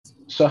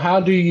 So how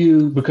do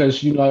you,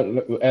 because,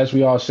 as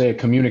we all say,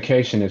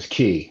 communication is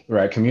key,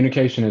 right?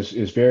 Communication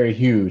is very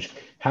huge.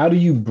 How do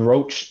you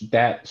broach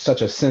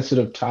such a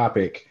sensitive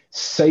topic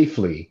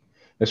safely,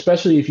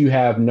 especially if you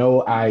have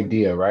no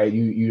idea, right?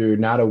 You're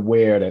not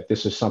aware that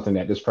this is something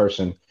that this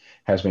person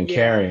has been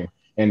carrying,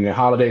 and the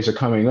holidays are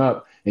coming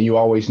up, and you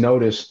always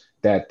notice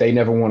that they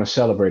never want to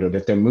celebrate, or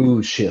that their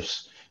mood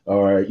shifts,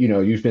 or,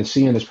 you've been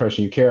seeing this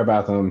person, you care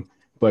about them,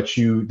 but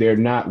they're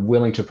not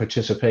willing to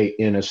participate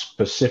in a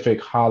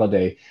specific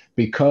holiday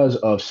because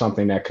of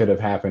something that could have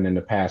happened in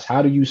the past.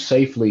 How do you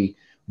safely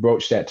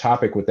broach that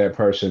topic with that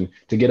person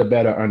to get a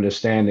better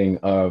understanding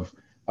of,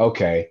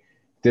 okay,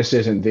 this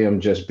isn't them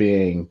just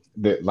being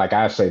like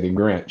I say, the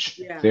Grinch.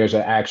 Yeah. There's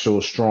an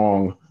actual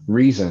strong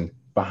reason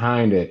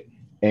behind it.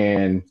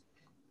 And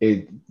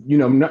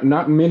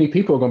not many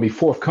people are going to be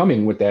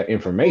forthcoming with that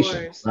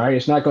information, right?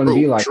 It's not going to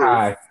be like,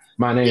 hi,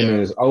 my name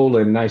is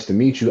Olin. Nice to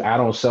meet you. I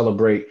don't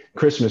celebrate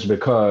Christmas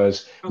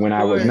because when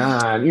I was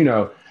 9,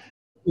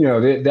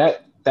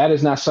 that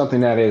is not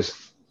something that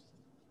is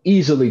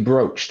easily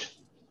broached.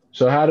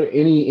 So how do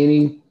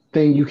anything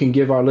you can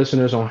give our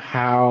listeners on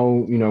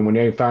how, when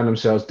they find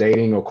themselves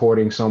dating or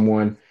courting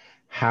someone,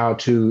 how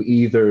to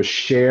either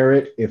share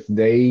it if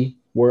they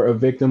were a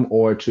victim,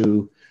 or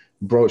to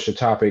broach the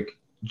topic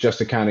just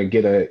to kind of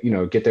get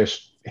their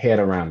head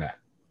around that?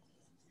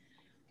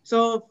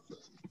 So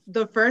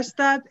the first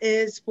step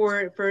is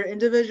for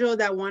individuals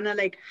that want to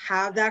like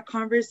have that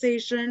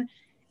conversation,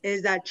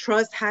 is that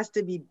trust has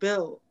to be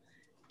built,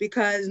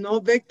 because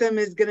no victim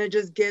is going to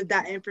just give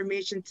that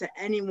information to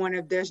anyone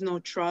if there's no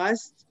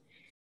trust.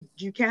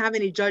 You can't have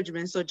any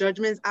judgment. So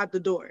judgment's at the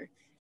door.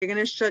 They're going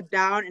to shut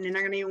down, and they're not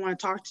going to even want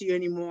to talk to you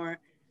anymore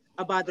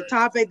about the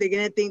topic. They're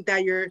going to think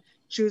that you're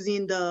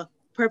choosing the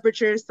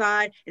perpetrator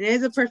side. And it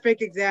is a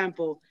perfect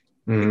example.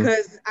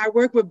 because I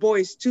work with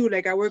boys too.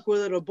 Like I work with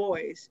little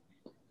boys,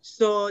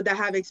 so that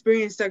have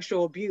experienced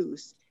sexual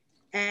abuse.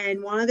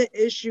 And one of the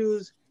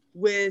issues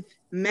with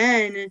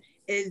men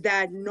is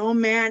that no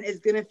man is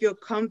gonna feel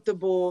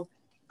comfortable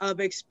of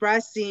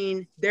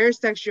expressing their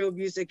sexual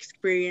abuse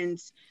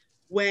experience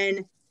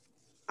when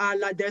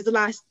there's a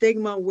lot of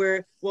stigma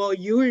where, well,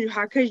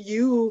 how could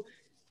you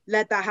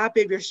let that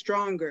happen if you're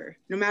stronger?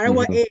 No matter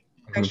what age,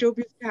 sexual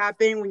abuse can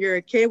happen when you're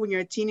a kid, when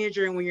you're a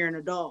teenager, and when you're an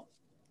adult.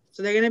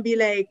 So they're gonna be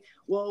like,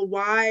 well,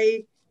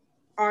 why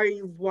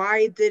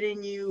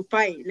didn't you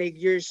fight? Like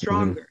you're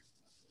stronger.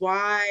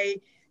 Why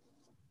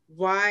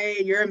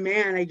you're a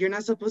man? Like you're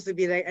not supposed to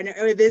be like. And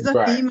if there's a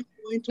female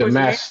going towards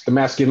the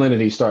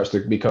masculinity starts to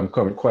become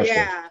question.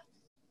 Yeah,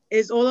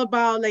 it's all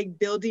about like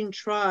building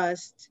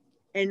trust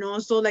and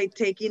also like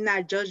taking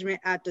that judgment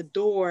at the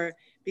door,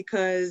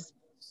 because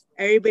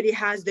everybody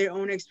has their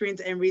own experience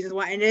and reasons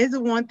why. And it is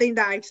the one thing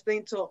that I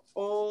explain to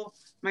all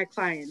my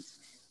clients.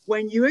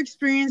 When you're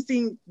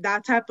experiencing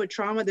that type of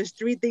trauma, there's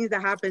 3 things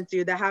that happen to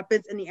you that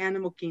happens in the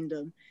animal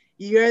kingdom.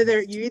 You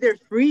either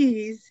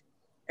freeze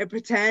and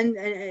pretend,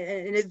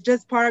 and it's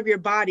just part of your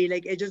body.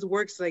 Like it just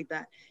works like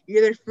that. You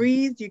either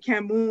freeze, you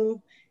can't move.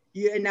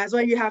 And that's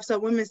why you have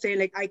some women say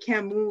like, I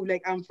can't move,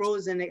 like I'm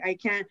frozen, like I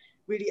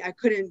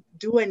couldn't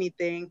do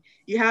anything.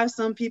 You have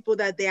some people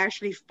that they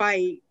actually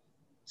fight.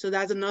 So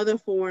that's another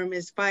form,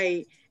 is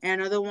fight.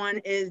 And another one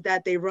is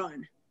that they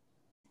run.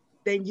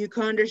 Then you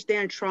can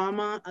understand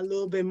trauma a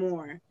little bit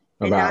more.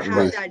 About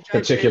that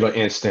particular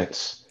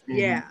instance.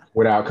 Yeah.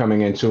 Without coming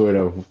into it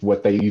of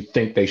what you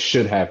think they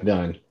should have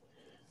done.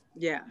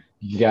 Yeah.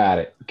 Got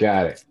it.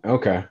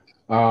 Okay.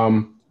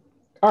 All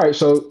right.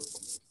 So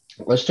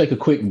let's take a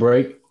quick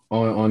break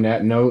on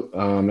that note.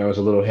 That was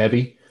a little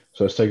heavy.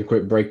 So let's take a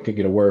quick break to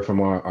get a word from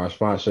our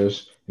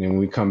sponsors. And then when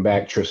we come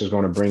back, Trish is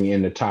going to bring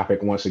in the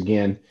topic once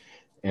again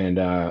and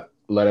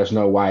let us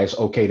know why it's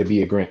okay to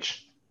be a Grinch.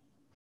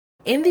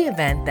 In the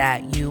event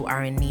that you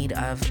are in need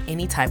of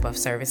any type of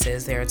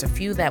services, there's a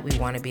few that we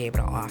want to be able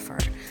to offer.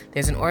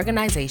 There's an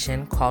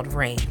organization called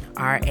RAINN,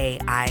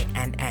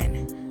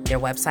 RAINN. Their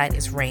website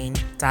is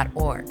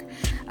rainn.org.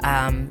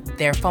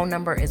 Their phone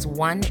number is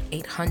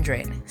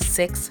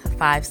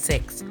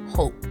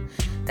 1-800-656-HOPE.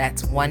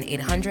 That's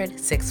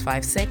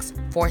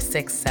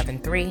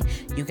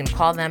 1-800-656-4673. You can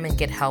call them and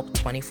get help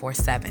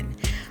 24/7.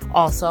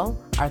 Also,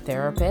 our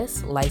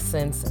therapist,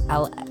 licensed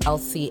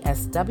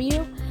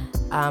LCSW,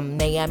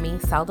 Naomi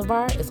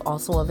Saldivar, is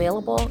also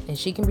available, and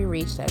she can be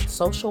reached at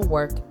Social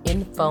Work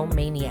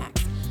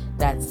Infomaniacs.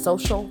 That's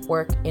Social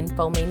Work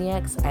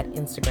Infomaniacs at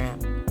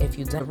Instagram. If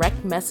you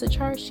direct message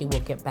her, she will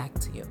get back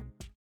to you.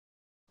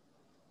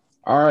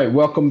 All right,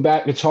 welcome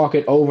back to Talk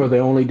It Over, the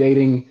only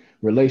dating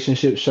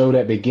relationship show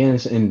that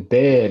begins in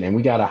bed, and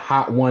we got a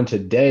hot one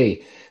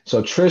today.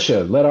 So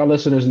Trisha, let our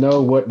listeners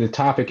know what the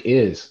topic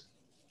is.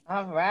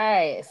 All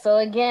right. So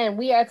again,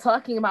 we are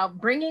talking about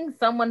bringing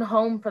someone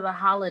home for the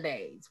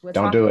holidays.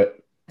 Don't do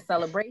it.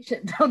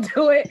 Celebration. Don't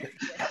do it.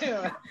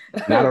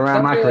 Not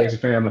around my crazy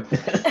family.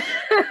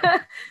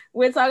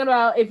 We're talking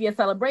about if your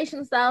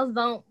celebration styles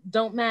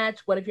don't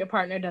match. What if your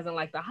partner doesn't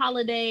like the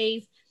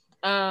holidays,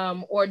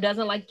 or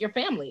doesn't like your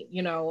family?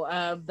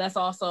 That's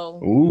also.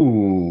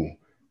 Ooh,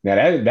 now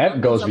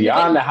that goes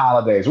beyond the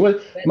holidays.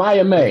 What,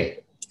 Maya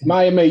May,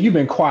 you've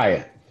been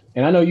quiet,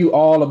 and I know you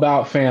all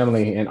about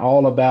family and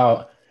all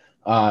about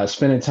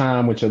spending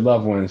time with your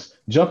loved ones.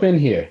 Jump in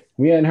here.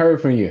 We hadn't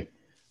heard from you,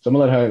 so I'm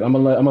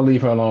gonna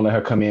leave her alone. Let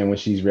her come in when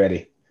she's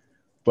ready.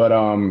 But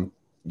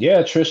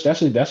yeah, Trish,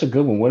 that's a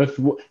good one.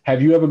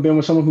 Have you ever been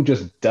with someone who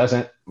just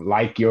doesn't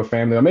like your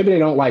family, or maybe they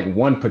don't like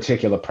one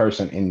particular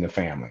person in the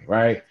family,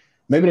 right?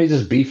 Maybe they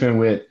just beefing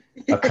with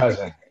a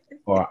cousin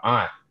or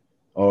aunt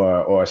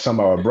or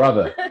somebody, or a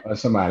brother or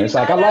somebody. It's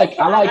like I like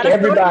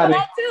everybody.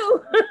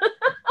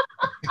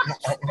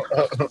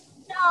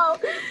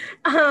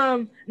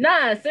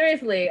 Nah,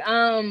 seriously.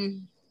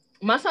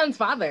 My son's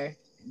father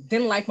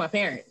didn't like my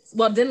parents.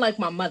 Well, didn't like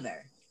my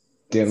mother.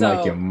 Didn't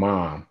like your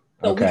mom.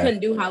 So we couldn't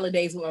do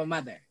holidays with my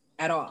mother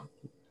at all.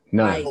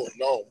 No. Like,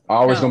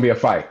 always gonna be a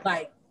fight.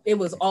 Like it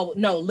was all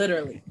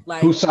literally.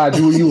 Like whose side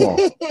were you on?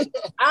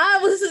 I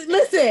was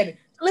listen.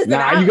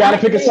 Nah, you gotta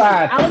pick a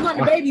side. I was on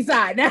the baby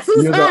side. That's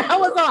whose side I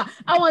was on.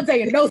 I wasn't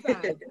taking no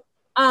side.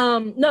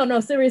 No,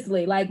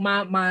 seriously. Like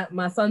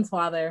my son's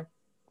father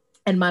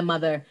and my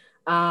mother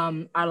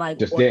are like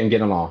just didn't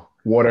get along.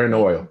 Water and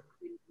oil.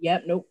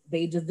 Yep, nope.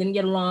 They just didn't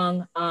get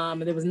along.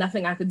 There was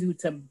nothing I could do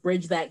to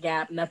bridge that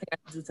gap. Nothing I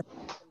could do to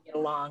get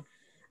along.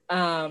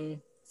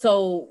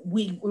 So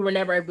we were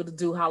never able to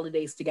do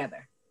holidays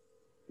together.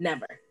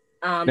 Never.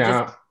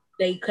 Just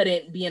they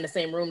couldn't be in the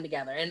same room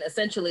together. And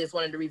essentially it's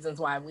one of the reasons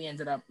why we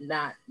ended up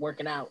not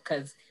working out,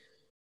 because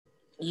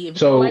you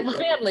don't like my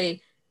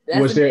family.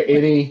 Was there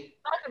any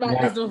talked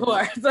about this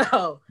before?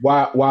 So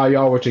while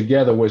y'all were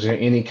together, was there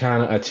any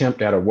kind of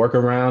attempt at a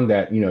workaround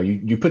that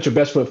you put your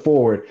best foot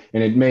forward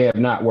and it may have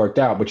not worked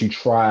out, but you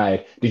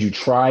tried? Did you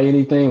try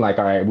anything? Like,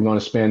 all right, we're gonna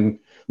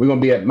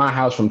be at my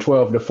house from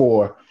 12 to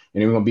 4,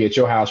 and then we're gonna be at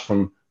your house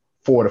from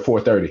 4 to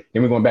 4:30.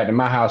 Then we're going back to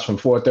my house from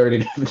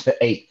 4:30 to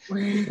 8.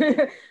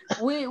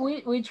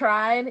 we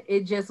tried.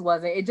 It just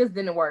wasn't. It just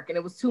didn't work, and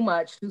it was too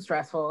much, too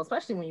stressful,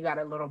 especially when you got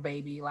a little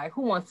baby. Like,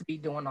 who wants to be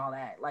doing all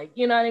that? Like,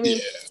 you know what I mean?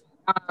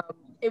 Yeah.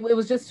 It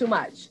was just too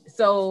much.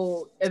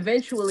 So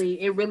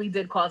eventually, it really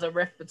did cause a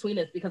rift between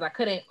us because I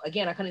couldn't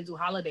do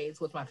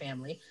holidays with my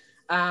family.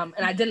 And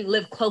I didn't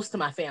live close to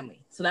my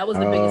family. So that was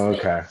the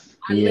biggest thing.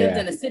 I lived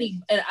in a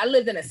city, and I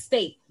lived in a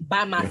state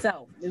by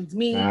myself. It was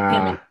me, him,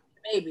 and the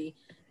baby.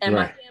 And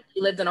my family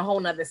lived in a whole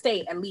nother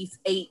state, at least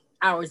 8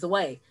 hours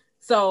away.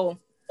 So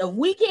if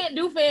we couldn't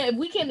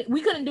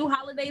do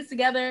holidays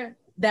together,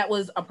 that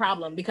was a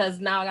problem because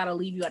now I got to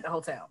leave you at the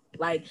hotel.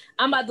 Like,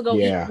 I'm about to go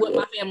eat with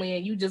my family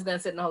and you just going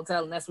to sit in the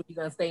hotel and that's where you're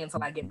going to stay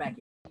until I get back.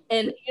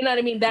 And you know what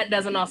I mean? That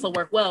doesn't also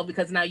work well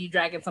because now you're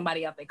dragging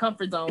somebody out their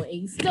comfort zone and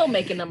you're still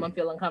making them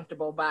feel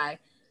uncomfortable by,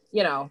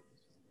 you know,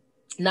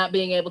 not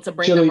being able to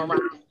bring them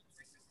around,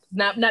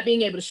 not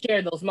being able to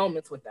share those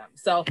moments with them.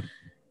 So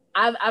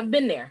I've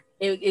been there.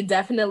 It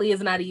definitely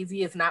is not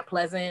easy. It's not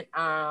pleasant.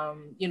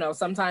 You know,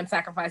 sometimes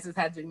sacrifices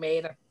had to be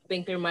made. I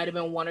think there might have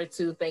been 1 or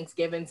 2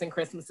 Thanksgivings and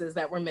Christmases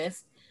that were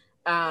missed.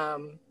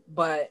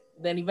 But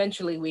then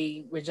eventually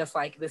we were just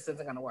like, this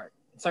isn't going to work.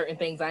 Certain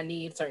things I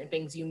need, certain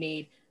things you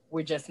need,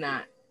 we're just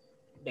not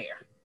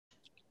there.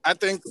 I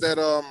think that,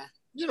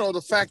 you know,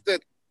 the fact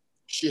that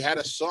she had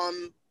a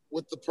son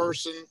with the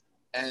person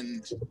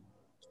and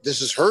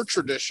this is her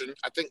tradition,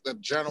 I think the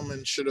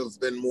gentleman should have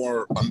been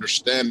more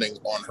understanding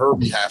on her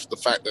behalf, the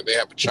fact that they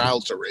have a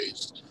child to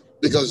raise.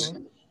 Because,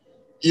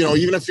 you know,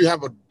 even if you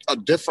have a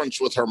difference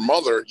with her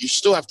mother, you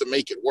still have to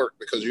make it work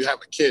because you have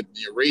a kid and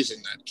you're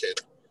raising that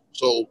kid.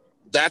 So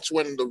that's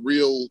when the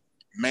real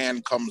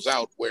man comes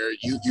out, where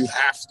you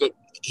have to,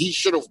 he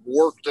should have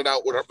worked it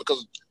out with her,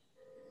 because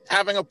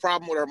having a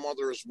problem with her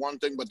mother is one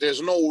thing, but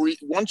there's no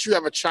once you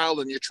have a child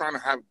and you're trying to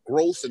have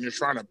growth and you're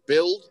trying to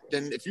build,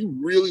 then if you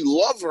really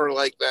love her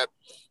like that,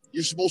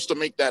 you're supposed to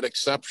make that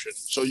exception.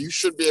 So you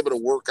should be able to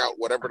work out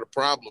whatever the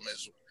problem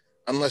is,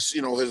 unless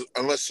you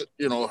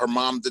know her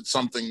mom did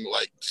something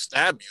like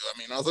stab you. I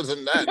mean, other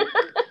than that,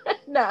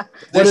 no.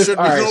 There should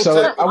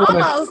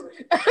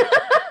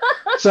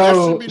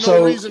be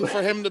no reason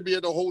for him to be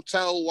at a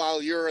hotel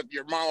while you're at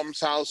your mom's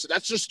house.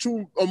 That's just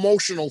too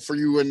emotional for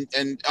you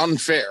and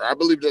unfair. I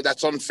believe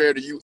that's unfair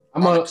to you.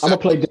 I'm gonna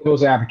play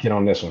devil's advocate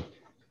on this one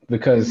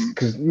because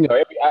you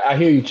know I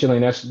hear you,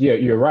 Chilling.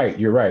 You're right.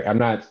 You're right. I'm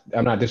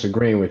not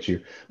disagreeing with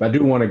you, but I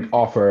do want to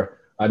offer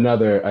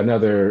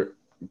another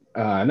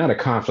not a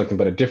conflict,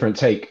 but a different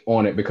take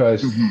on it,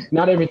 because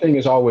not everything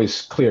is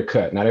always clear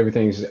cut. Not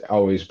everything is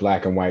always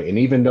black and white. And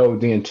even though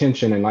the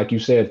intention, and like you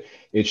said,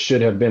 it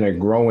should have been a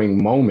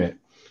growing moment.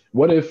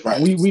 What if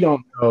we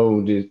don't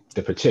know the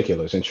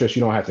particulars? And Trish,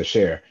 you don't have to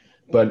share.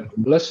 But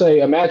let's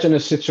say, imagine a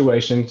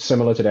situation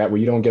similar to that where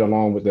you don't get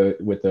along with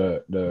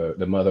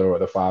the mother or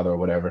the father or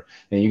whatever,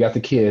 and you got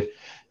the kid.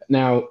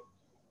 Now,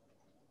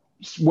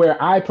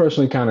 where I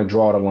personally kind of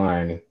draw the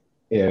line,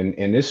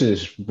 and this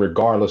is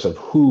regardless of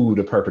who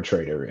the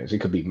perpetrator is. It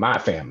could be my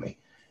family.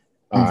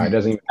 It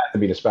doesn't even have to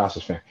be the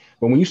spouse's family.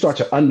 But when you start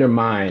to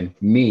undermine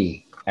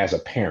me as a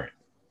parent,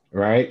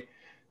 right?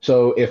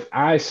 So if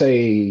I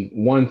say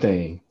one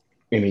thing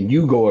and then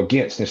you go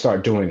against and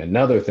start doing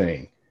another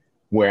thing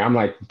where I'm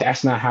like,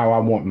 that's not how I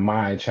want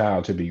my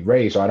child to be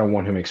raised, or I don't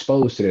want him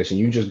exposed to this, and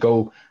you just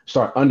go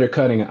start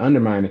undercutting and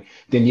undermining,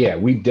 then yeah,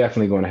 we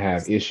definitely going to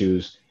have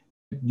issues.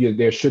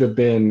 There should have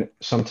been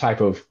some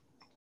type of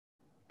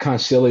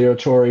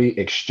conciliatory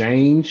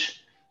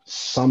exchange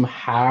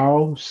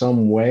somehow,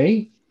 some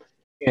way.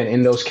 And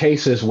in those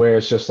cases where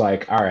it's just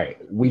like, all right,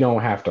 we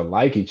don't have to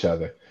like each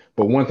other,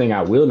 but one thing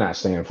I will not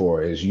stand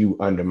for is you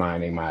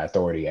undermining my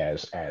authority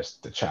as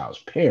the child's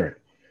parent,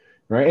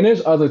 right? And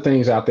there's other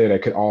things out there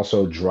that could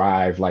also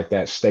drive like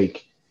that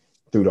stake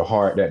through the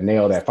heart,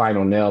 that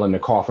final nail in the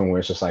coffin, where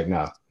it's just like,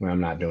 no,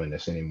 I'm not doing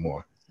this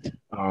anymore.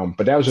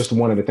 But that was just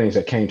one of the things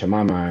that came to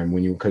my mind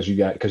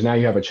because now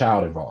you have a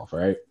child involved,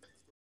 right?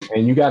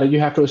 And you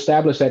have to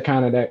establish that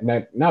kind of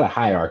that not a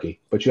hierarchy,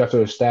 but you have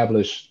to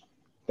establish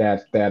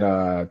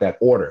that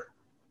order.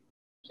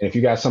 And if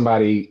you got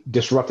somebody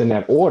disrupting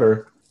that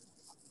order,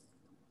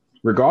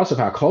 regardless of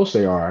how close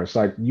they are, it's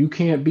like you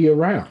can't be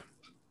around.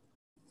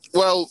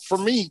 Well, for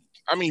me,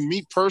 I mean,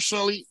 me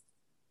personally,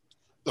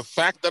 the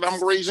fact that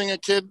I'm raising a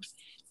kid,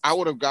 I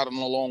would have gotten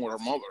along with her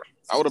mother.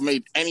 I would have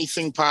made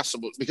anything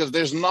possible, because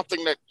there's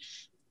nothing that,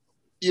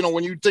 you know,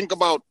 when you think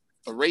about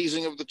the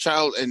raising of the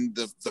child and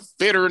the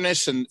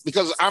bitterness, and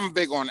because I'm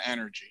big on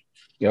energy.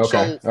 Yeah,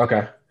 okay. So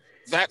okay.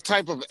 That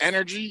type of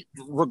energy,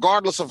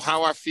 regardless of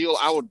how I feel,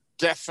 I would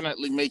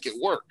definitely make it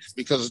work,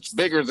 because it's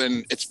bigger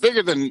than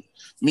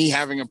me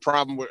having a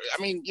problem with.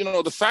 I mean, you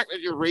know, the fact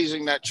that you're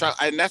raising that child,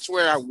 and that's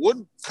where I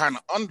would kind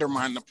of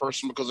undermine the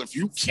person, because if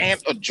you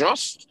can't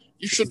adjust,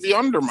 you should be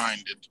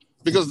undermined,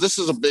 because this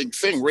is a big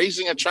thing.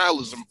 Raising a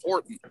child is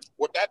important.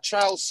 What that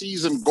child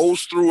sees and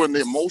goes through and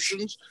the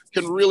emotions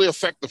can really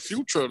affect the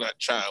future of that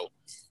child.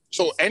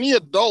 So any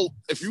adult,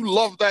 if you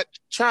love that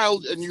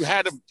child and you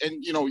had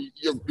and you know,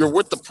 you're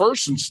with the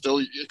person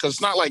still, because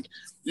it's not like,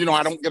 you know,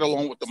 I don't get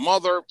along with the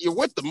mother. You're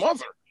with the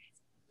mother,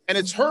 and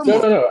it's her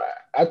mother.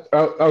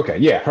 No. Okay,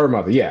 yeah, her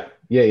mother. Yeah.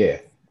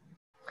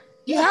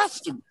 You have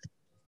to,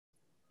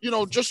 you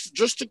know, just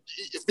to,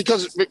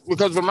 because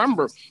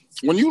remember,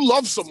 when you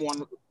love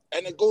someone,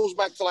 and it goes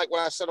back to like what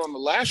I said on the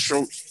last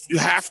show, you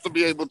have to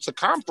be able to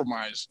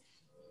compromise.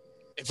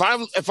 If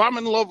I'm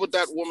in love with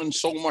that woman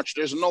so much,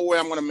 there's no way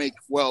I'm going to make,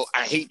 well,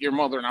 I hate your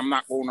mother and I'm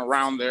not going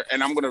around there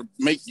and I'm going to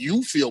make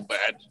you feel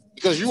bad,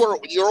 because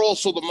you're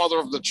also the mother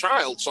of the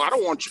child. So I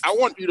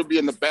want you to be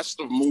in the best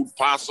of mood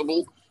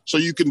possible so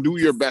you can do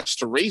your best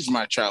to raise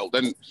my child.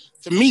 And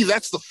to me,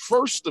 that's the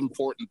first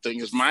important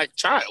thing, is my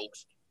child.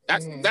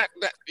 That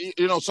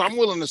you know, so I'm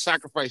willing to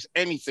sacrifice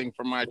anything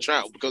for my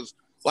child, because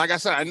like I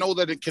said, I know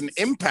that it can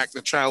impact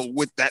the child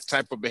with that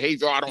type of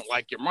behavior. I don't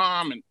like your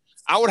mom, and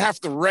I would have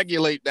to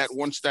regulate that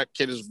once that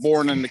kid is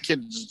born and the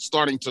kid's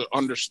starting to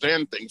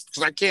understand things,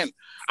 because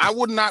I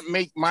would not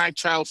make my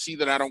child see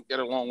that I don't get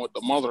along with the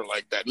mother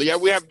like that. Yeah,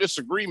 we have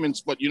disagreements,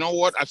 but you know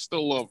what? I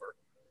still love her.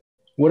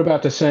 What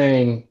about the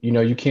saying, you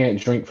know, you can't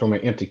drink from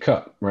an empty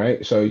cup,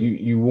 right? So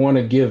you want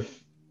to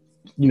give,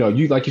 you know,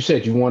 you, like you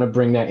said, you want to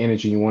bring that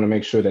energy. You want to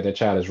make sure that the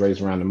child is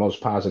raised around the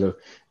most positive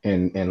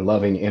and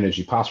loving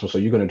energy possible. So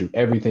you're going to do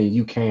everything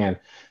you can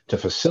to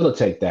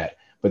facilitate that.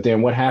 But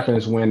then what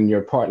happens when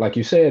your part, like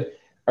you said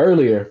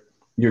earlier,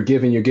 you're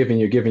giving,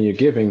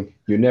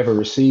 you're never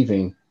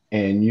receiving,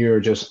 and you're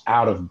just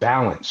out of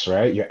balance,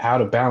 right? You're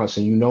out of balance,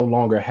 and you no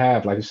longer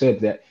have, like I said,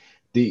 that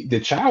the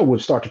child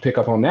would start to pick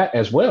up on that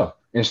as well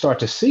and start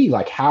to see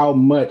like how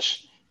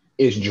much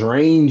it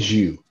drains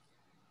you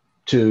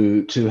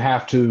to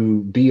have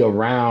to be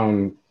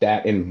around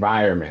that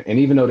environment. And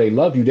even though they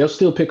love you, they'll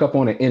still pick up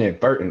on it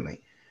inadvertently,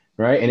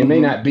 right? And it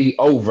may not be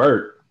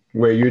overt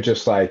where you're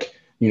just like,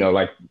 you know,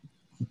 like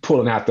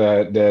pulling out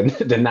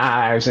the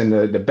knives and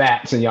the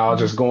bats and y'all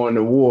just going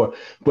to war,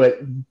 but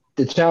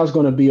the child's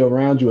going to be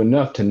around you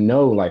enough to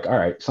know like, all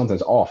right,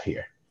 something's off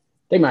here.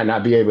 They might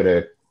not be able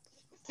to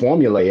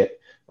formulate it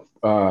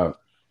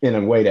in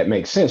a way that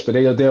makes sense, but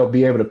they'll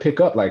be able to pick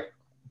up like,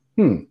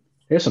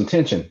 there's some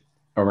tension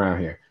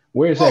around here.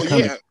 Where is that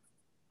coming? Yeah.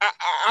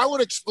 I would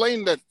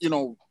explain that, you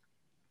know,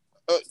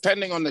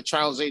 depending on the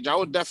child's age, I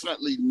would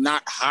definitely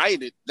not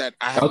hide it that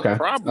I have a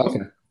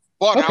problem.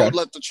 But I would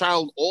let the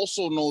child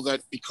also know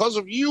that because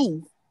of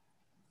you,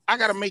 I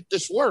got to make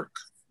this work.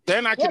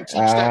 Then I can teach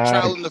that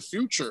child in the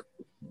future.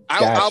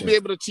 I'll be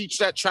able to teach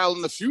that child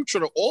in the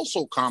future to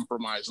also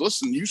compromise.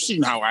 Listen, you've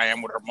seen how I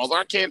am with her mother.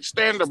 I can't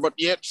stand her, but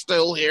yet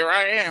still here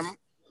I am.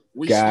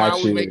 We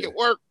smile, we make it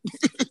work.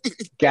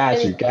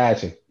 Got you.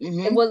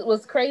 And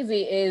what's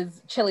crazy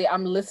is, Chili,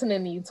 I'm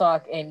listening to you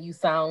talk and you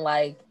sound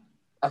like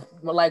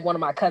one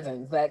of my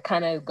cousins that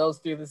kind of goes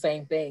through the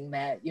same thing,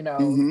 that, you know,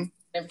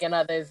 significant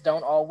others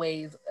don't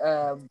always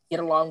get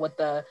along with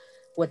the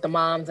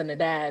moms and the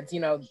dads, you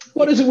know.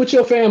 What is it with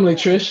your family,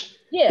 Trish?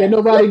 Yeah. That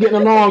nobody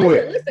getting along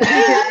with.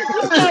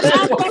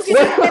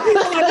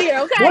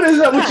 What is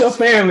up with your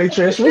family,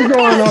 Trish? What's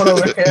going on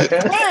over here?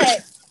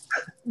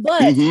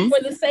 But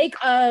for the sake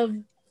of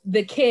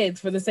the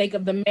kids, for the sake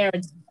of the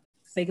marriage,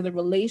 for the sake of the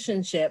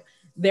relationship,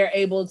 they're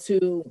able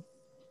to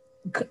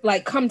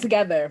like come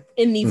together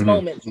in these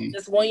moments.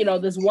 This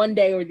one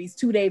day or these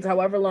 2 days,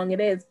 however long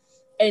it is,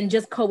 and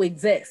just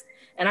coexist.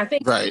 And I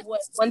think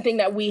one thing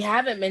that we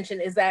haven't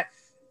mentioned is that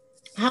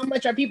how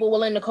much are people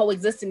willing to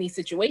coexist in these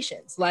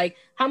situations? Like,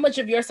 how much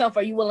of yourself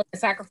are you willing to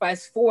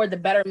sacrifice for the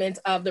betterment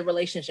of the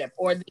relationship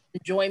or the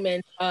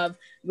enjoyment of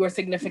your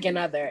significant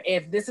other?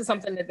 If this is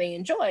something that they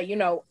enjoy, you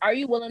know, are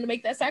you willing to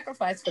make that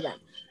sacrifice for them?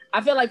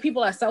 I feel like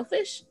people are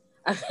selfish.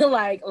 I feel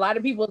like a lot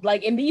of people,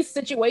 like in these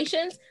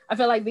situations, I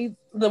feel like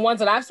the ones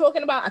that I've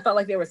spoken about, I felt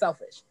like they were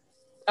selfish.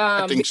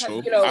 I think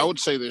so. You know, I would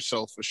say they're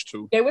selfish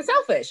too. They were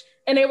selfish.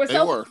 And they were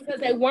selfish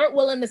because they weren't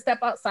willing to step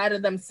outside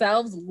of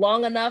themselves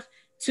long enough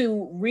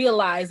to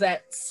realize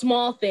that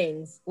small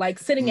things like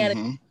sitting at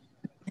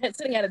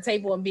a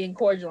table and being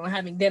cordial and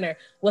having dinner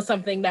was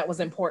something that was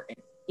important,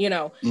 you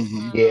know? So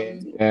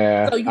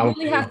you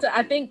really have to,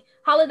 I think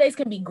holidays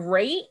can be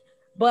great,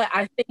 but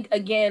I think,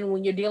 again,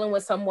 when you're dealing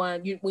with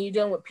someone, when you're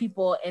dealing with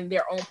people and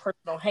their own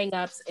personal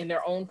hangups and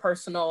their own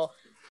personal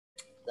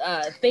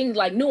things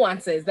like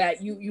nuances,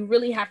 that you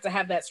really have to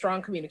have that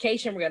strong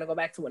communication. We're going to go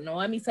back to what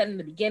Noemi said in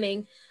the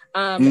beginning.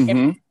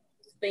 And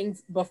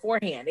things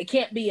beforehand. It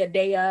can't be a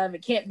day of,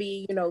 it can't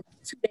be, 2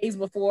 days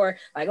before,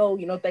 like,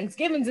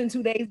 Thanksgiving's in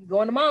 2 days,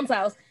 going to mom's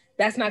house.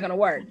 That's not gonna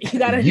work. You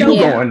gotta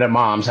going to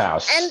mom's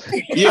house.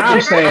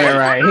 I'm saying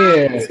right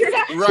here. You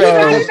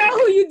gotta know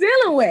who you're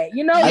dealing with.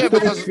 You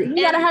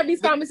gotta have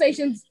these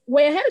conversations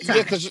way ahead of time.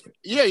 Yeah, because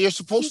you're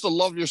supposed to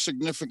love your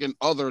significant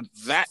other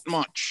that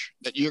much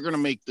that you're gonna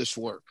make this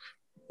work.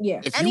 Yeah.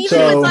 If you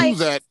can't do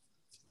that,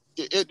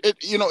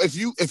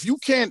 if you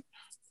can't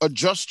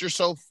adjust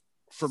yourself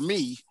for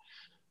me,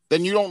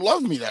 then you don't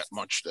love me that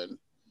much then.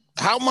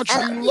 How much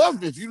do you love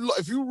me?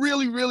 If you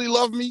really, really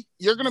love me,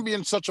 you're going to be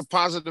in such a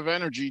positive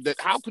energy that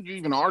how could you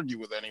even argue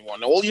with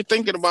anyone? All you're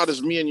thinking about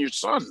is me and your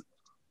son.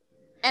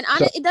 And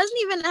it doesn't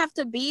even have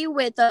to be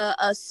with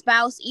a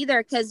spouse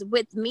either, because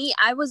with me,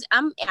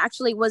 I'm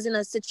actually in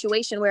a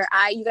situation where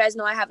you guys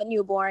know I have a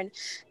newborn,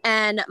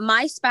 and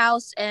my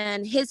spouse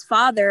and his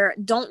father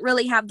don't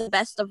really have the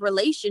best of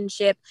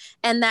relationship,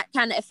 and that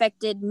kind of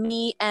affected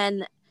me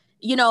and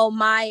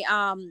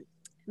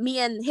me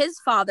and his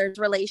father's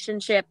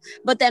relationship.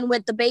 But then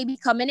with the baby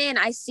coming in,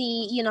 I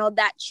see,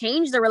 that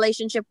changed the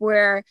relationship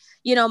where,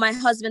 my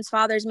husband's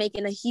father's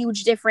making a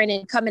huge difference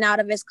and coming out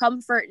of his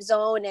comfort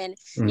zone and,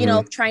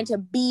 trying to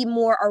be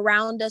more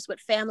around us with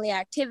family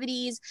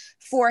activities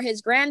for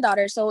his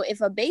granddaughter. So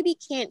if a baby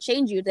can't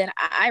change you, then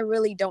I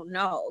really don't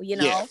know,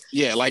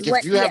 Yeah. Like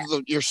if you have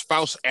your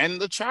spouse and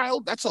the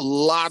child, that's a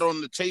lot on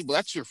the table.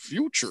 That's your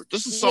future.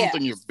 This is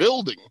something you're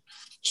building.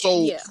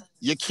 So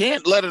you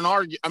can't let an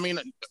argue. I mean,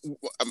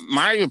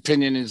 my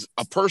opinion is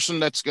a person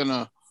that's going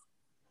to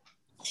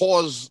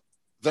cause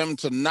them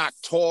to not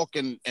talk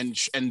and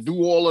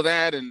do all of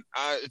that. And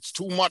it's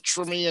too much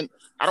for me. And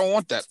I don't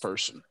want that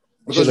person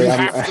because you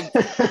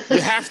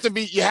have to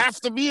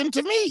be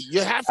into me. You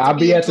have to I'll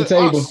be at the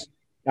table. Us.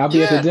 I'll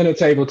be at the dinner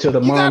table till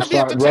the mom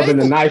start rubbing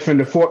the knife and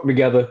the fork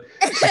together,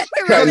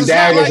 cutting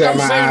daggers at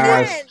my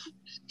eyes.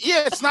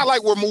 Yeah, it's not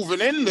like we're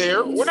moving in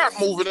there. We're not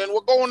moving in.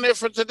 We're going there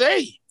for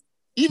today.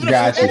 Even if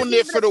we're going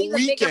there for the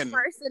weekend.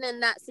 Bigger person in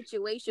that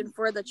situation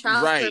for the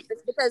child's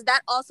purpose, because that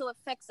also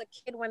affects a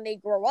kid when they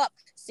grow up.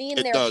 Seeing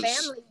their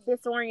family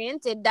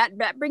disoriented,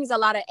 that brings a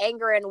lot of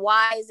anger and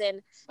whys,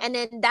 and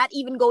then that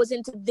even goes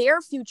into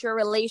their future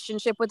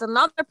relationship with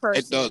another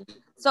person. It does.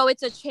 So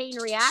it's a chain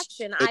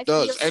reaction. I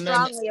feel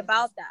strongly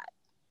about that.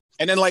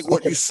 And then, like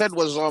what you said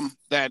was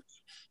that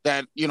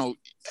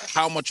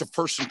how much a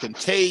person can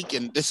take,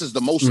 and this is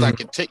the most I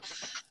can take.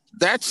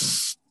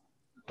 That's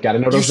got to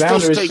know those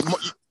boundaries.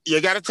 You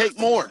got to take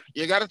more.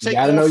 You got to take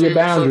more know your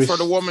boundaries. For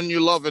the woman you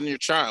love and your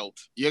child.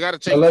 You got to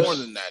take more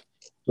than that.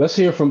 Let's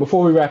hear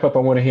before we wrap up, I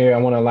want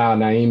to allow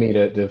Naomi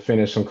to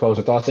finish some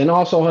closing thoughts. And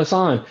also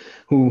Hassan,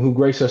 who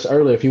graced us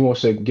earlier, if he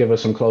wants to give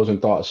us some closing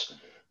thoughts.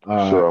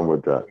 Sure, I'm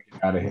with that.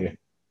 Out of here.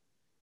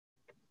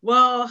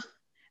 Well,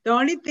 the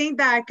only thing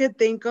that I could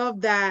think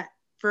of that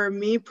for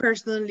me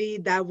personally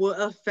that would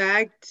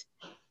affect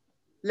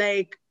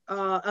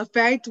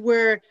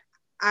where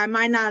I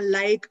might not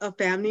like a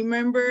family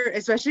member,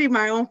 especially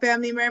my own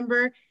family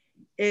member,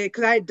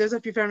 because there's a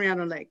few family I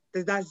don't like.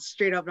 That's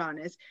straight up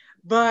honest.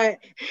 But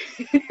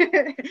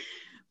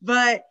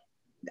but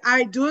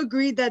I do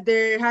agree that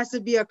there has to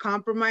be a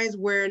compromise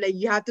where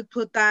you have to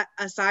put that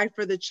aside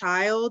for the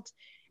child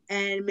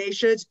and make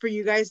sure it's for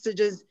you guys to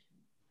just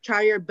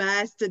try your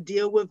best to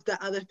deal with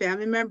the other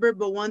family member.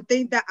 But one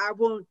thing that I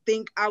won't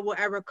think I will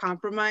ever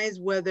compromise,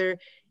 whether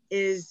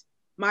is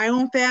my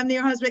own family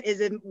or husband, is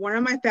if one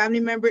of my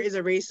family member is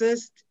a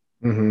racist,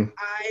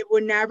 I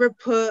would never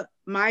put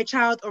my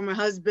child or my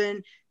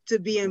husband to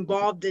be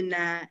involved in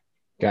that.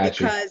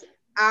 Because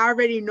I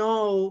already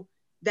know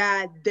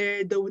that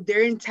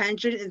their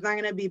intention is not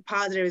going to be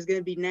positive, it's going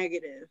to be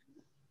negative.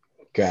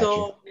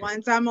 So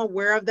once I'm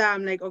aware of that,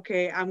 I'm like,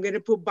 okay, I'm going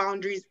to put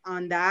boundaries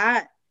on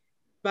that.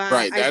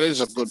 But that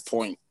is a good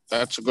point.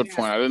 That's a good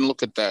point. I didn't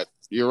look at that.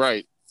 You're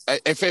right.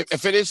 If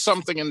it is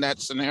something in that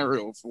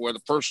scenario where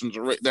the person's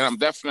then I'm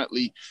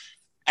definitely,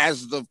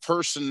 as the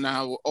person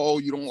now,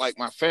 you don't like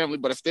my family,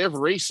 but if they're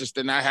racist,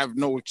 then I have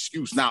no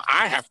excuse. Now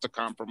I have to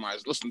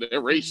compromise. Listen,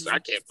 they're racist. I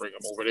can't bring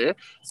them over there.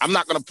 I'm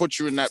not going to put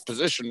you in that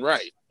position,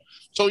 right?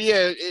 So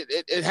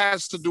it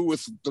has to do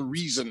with the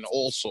reason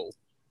also.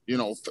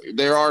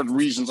 There are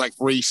reasons like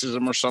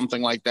racism or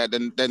something like that.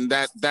 Then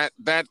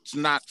that's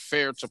not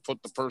fair to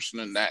put the person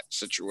in that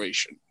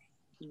situation.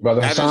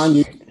 Brother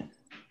Hassan,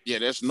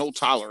 there's no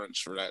tolerance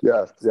for that.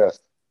 Yes.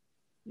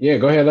 Yeah,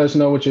 go ahead. Let us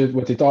know what your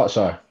thoughts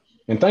are.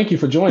 And thank you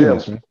for joining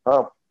us, man.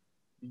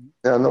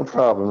 No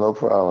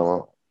problem.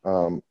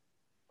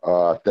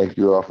 Thank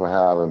you all for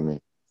having me.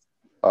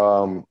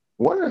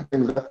 One of the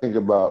things I think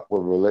about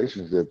with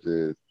relationships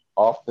is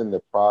often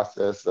the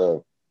process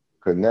of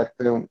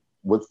connecting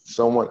with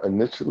someone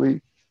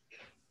initially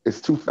is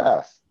too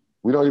fast.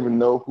 We don't even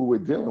know who we're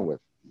dealing with.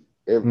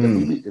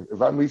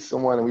 If I meet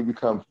someone and we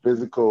become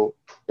physical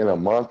in a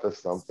month or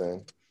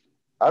something,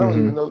 I don't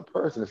even know the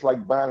person. It's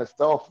like buying a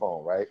cell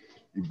phone, right?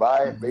 You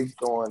buy it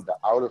based on the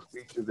outer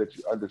features that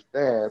you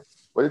understand,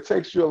 but it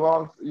takes you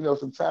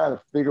some time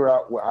to figure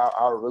out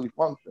how it really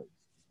functions.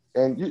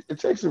 And it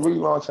takes a really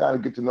long time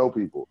to get to know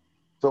people.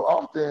 So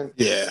often,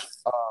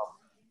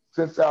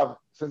 since I've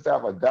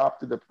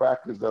adopted the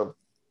practice of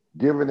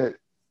giving it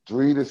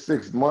 3 to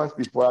 6 months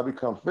before I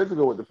become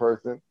physical with the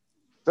person,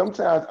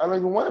 sometimes I don't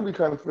even want to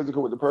become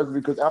physical with the person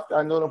because after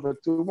I know them for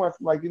 2 months,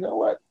 I'm like, you know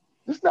what?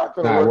 It's not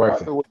going to work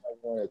out the way I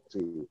want it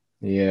to.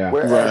 Yeah.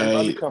 Whereas if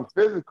I become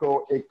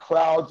physical, it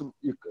clouds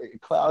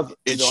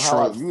how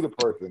I view the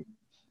person.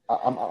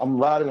 I'm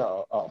riding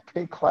a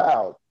pink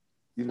cloud,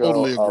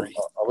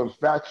 of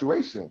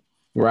infatuation.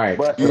 Right.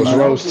 But those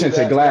rose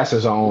tinted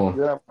glasses are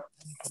on.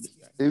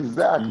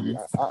 Exactly.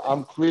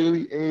 I'm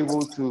clearly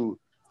able to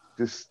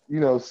see,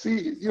 well,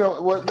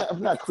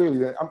 not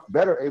clearly, I'm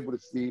better able to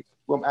see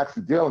what I'm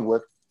actually dealing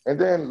with. And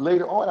then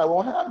later on, I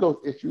won't have those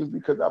issues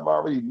because I've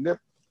already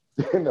nipped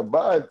in the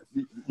bud,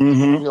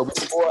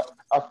 before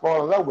I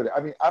fall in love with it.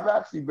 I mean, I've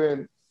actually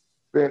been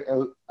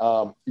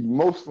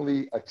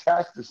emotionally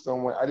attached to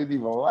someone I didn't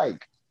even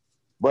like,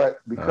 but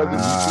because of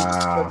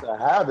such a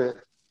habit,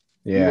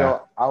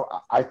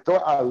 I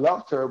thought I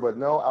loved her, but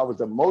no, I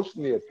was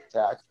emotionally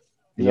attached.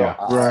 I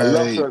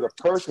loved her as a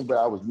person, but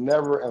I was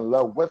never in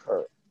love with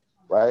her,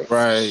 right?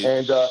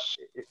 And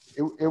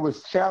it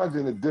was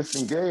challenging to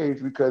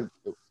disengage because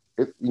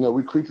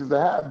we creatures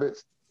of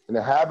habits, and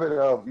the habit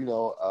of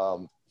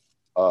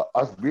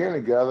us being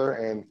together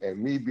and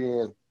me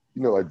being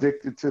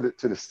addicted to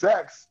the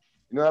sex.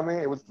 You know what I mean?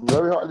 It was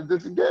very hard to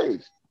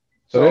disengage.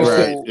 So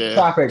there's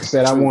topics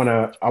that I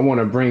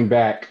wanna bring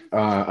back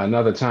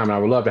another time. And I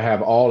would love to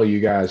have all of you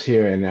guys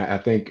here. And I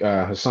think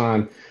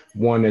Hassan,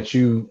 one that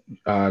you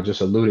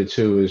just alluded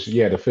to is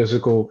the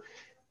physical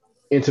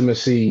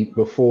intimacy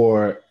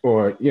before,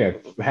 or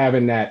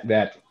having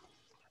that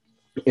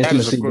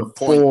intimacy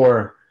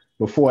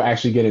before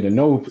actually getting to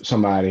know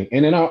somebody.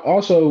 And then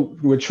also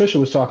what Trisha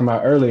was talking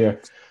about earlier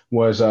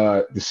was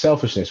the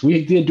selfishness.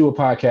 We did do a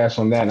podcast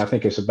on that, and I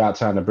think it's about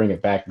time to bring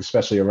it back,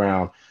 especially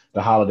around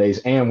the holidays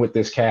and with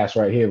this cast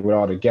right here with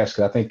all the guests,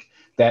 because I think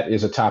that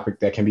is a topic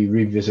that can be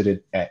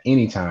revisited at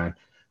any time.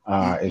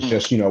 It's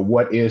just,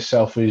 what is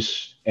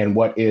selfish and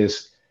what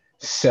is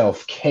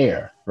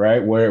self-care,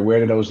 right? Where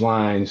do those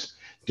lines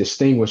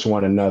distinguish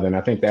one another? And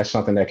I think that's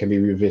something that can be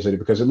revisited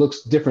because it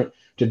looks different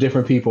to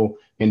different people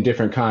in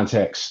different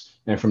contexts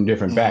and from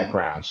different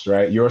backgrounds,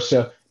 right?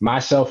 My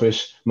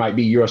selfish might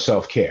be your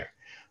self-care.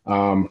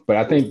 But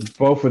I think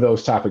both of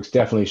those topics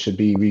definitely should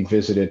be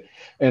revisited.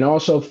 And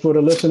also for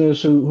the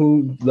listeners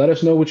who let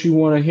us know what you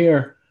want to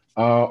hear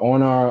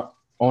on our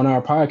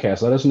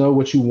podcast. Let us know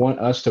what you want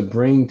us to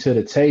bring to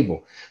the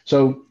table.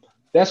 So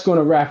that's going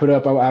to wrap it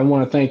up. I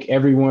want to thank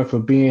everyone for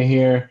being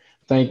here.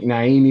 Thank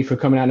Naomi for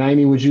coming out.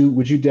 Naomi, would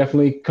you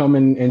definitely come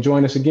and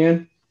join us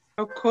again?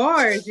 Of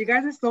course. You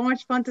guys are so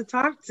much fun to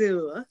talk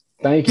to.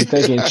 Thank you.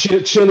 And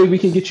Chili, we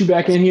can get you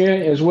back in here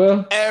as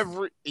well.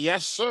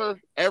 Yes, sir.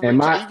 Even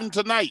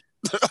tonight.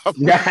 Do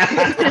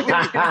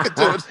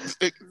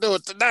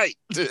it tonight.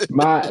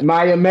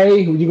 Maya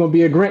May, you gonna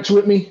be a Grinch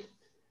with me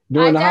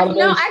during the holidays?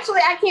 No,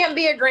 actually, I can't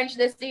be a Grinch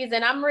this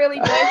season. I'm really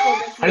joyful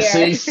this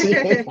year. See.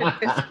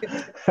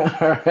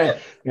 All right.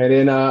 And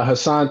then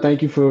Hassan,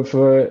 thank you for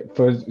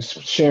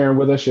sharing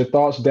with us your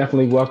thoughts.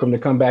 Definitely welcome to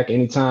come back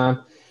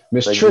anytime.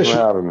 Miss Trish,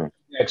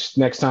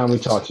 next time we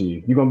talk to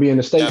you. You gonna be in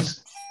the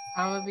States?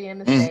 I'm gonna be in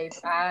the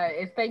States.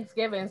 It's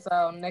Thanksgiving,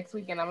 so next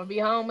weekend I'm gonna be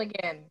home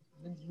again.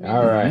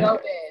 All right.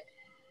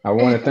 I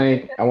want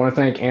to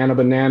thank Anna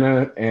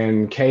Banana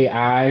and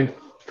KI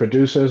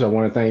producers. I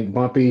want to thank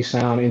Bumpy,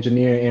 sound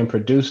engineer and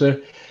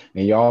producer.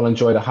 And y'all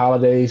enjoy the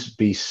holidays.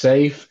 Be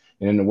safe.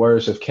 And in the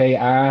words of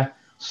KI,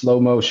 slow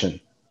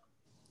motion.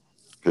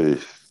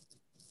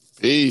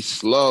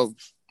 Peace. Love.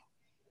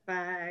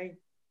 Bye.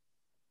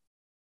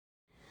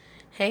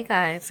 Hey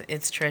guys,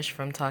 it's Trish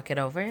from Talk It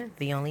Over,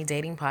 the only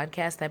dating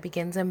podcast that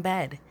begins in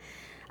bed.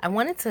 I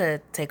wanted to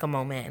take a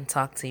moment and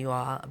talk to you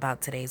all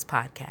about today's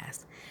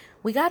podcast.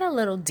 We got a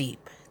little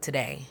deep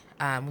today.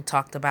 We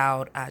talked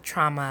about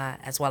trauma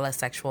as well as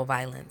sexual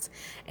violence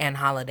and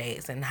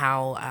holidays and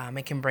how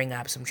it can bring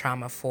up some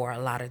trauma for a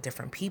lot of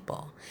different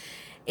people.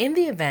 In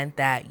the event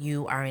that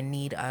you are in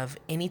need of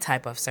any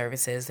type of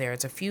services,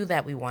 there's a few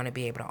that we want to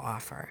be able to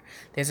offer.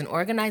 There's an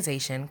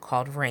organization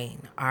called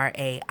RAINN,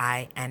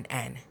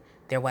 RAINN.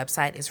 Their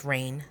website is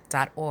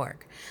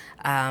rainn.org.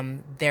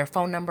 Their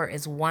phone number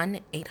is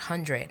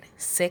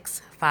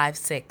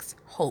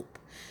 1-800-656-HOPE.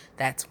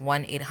 That's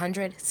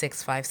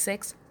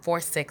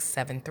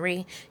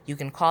 1-800-656-4673. You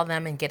can call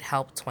them and get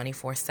help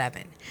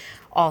 24/7.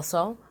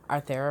 Also, our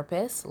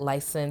therapist,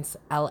 licensed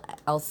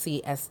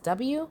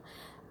LCSW,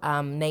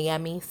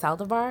 Naomi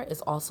Saldivar, is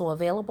also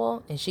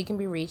available, and she can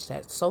be reached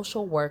at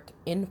Social Work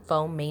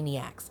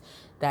Infomaniacs.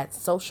 That's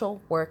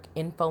Social Work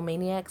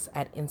Infomaniacs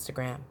at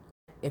Instagram.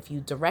 If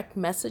you direct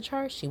message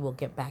her, she will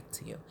get back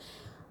to you.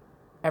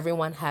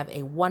 Everyone have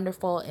a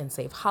wonderful and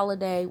safe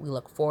holiday. We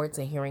look forward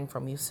to hearing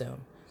from you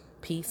soon.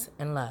 Peace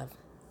and love.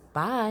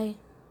 Bye.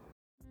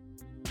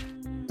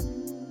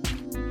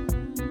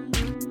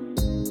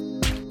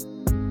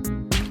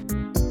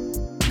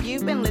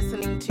 You've been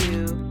listening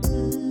to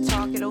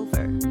Talk It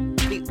Over,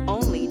 the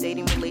only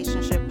dating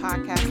relationship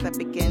podcast that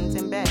begins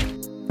in bed.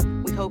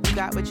 We hope you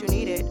got what you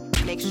needed.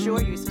 Make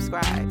sure you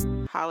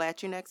subscribe. Holla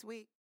at you next week.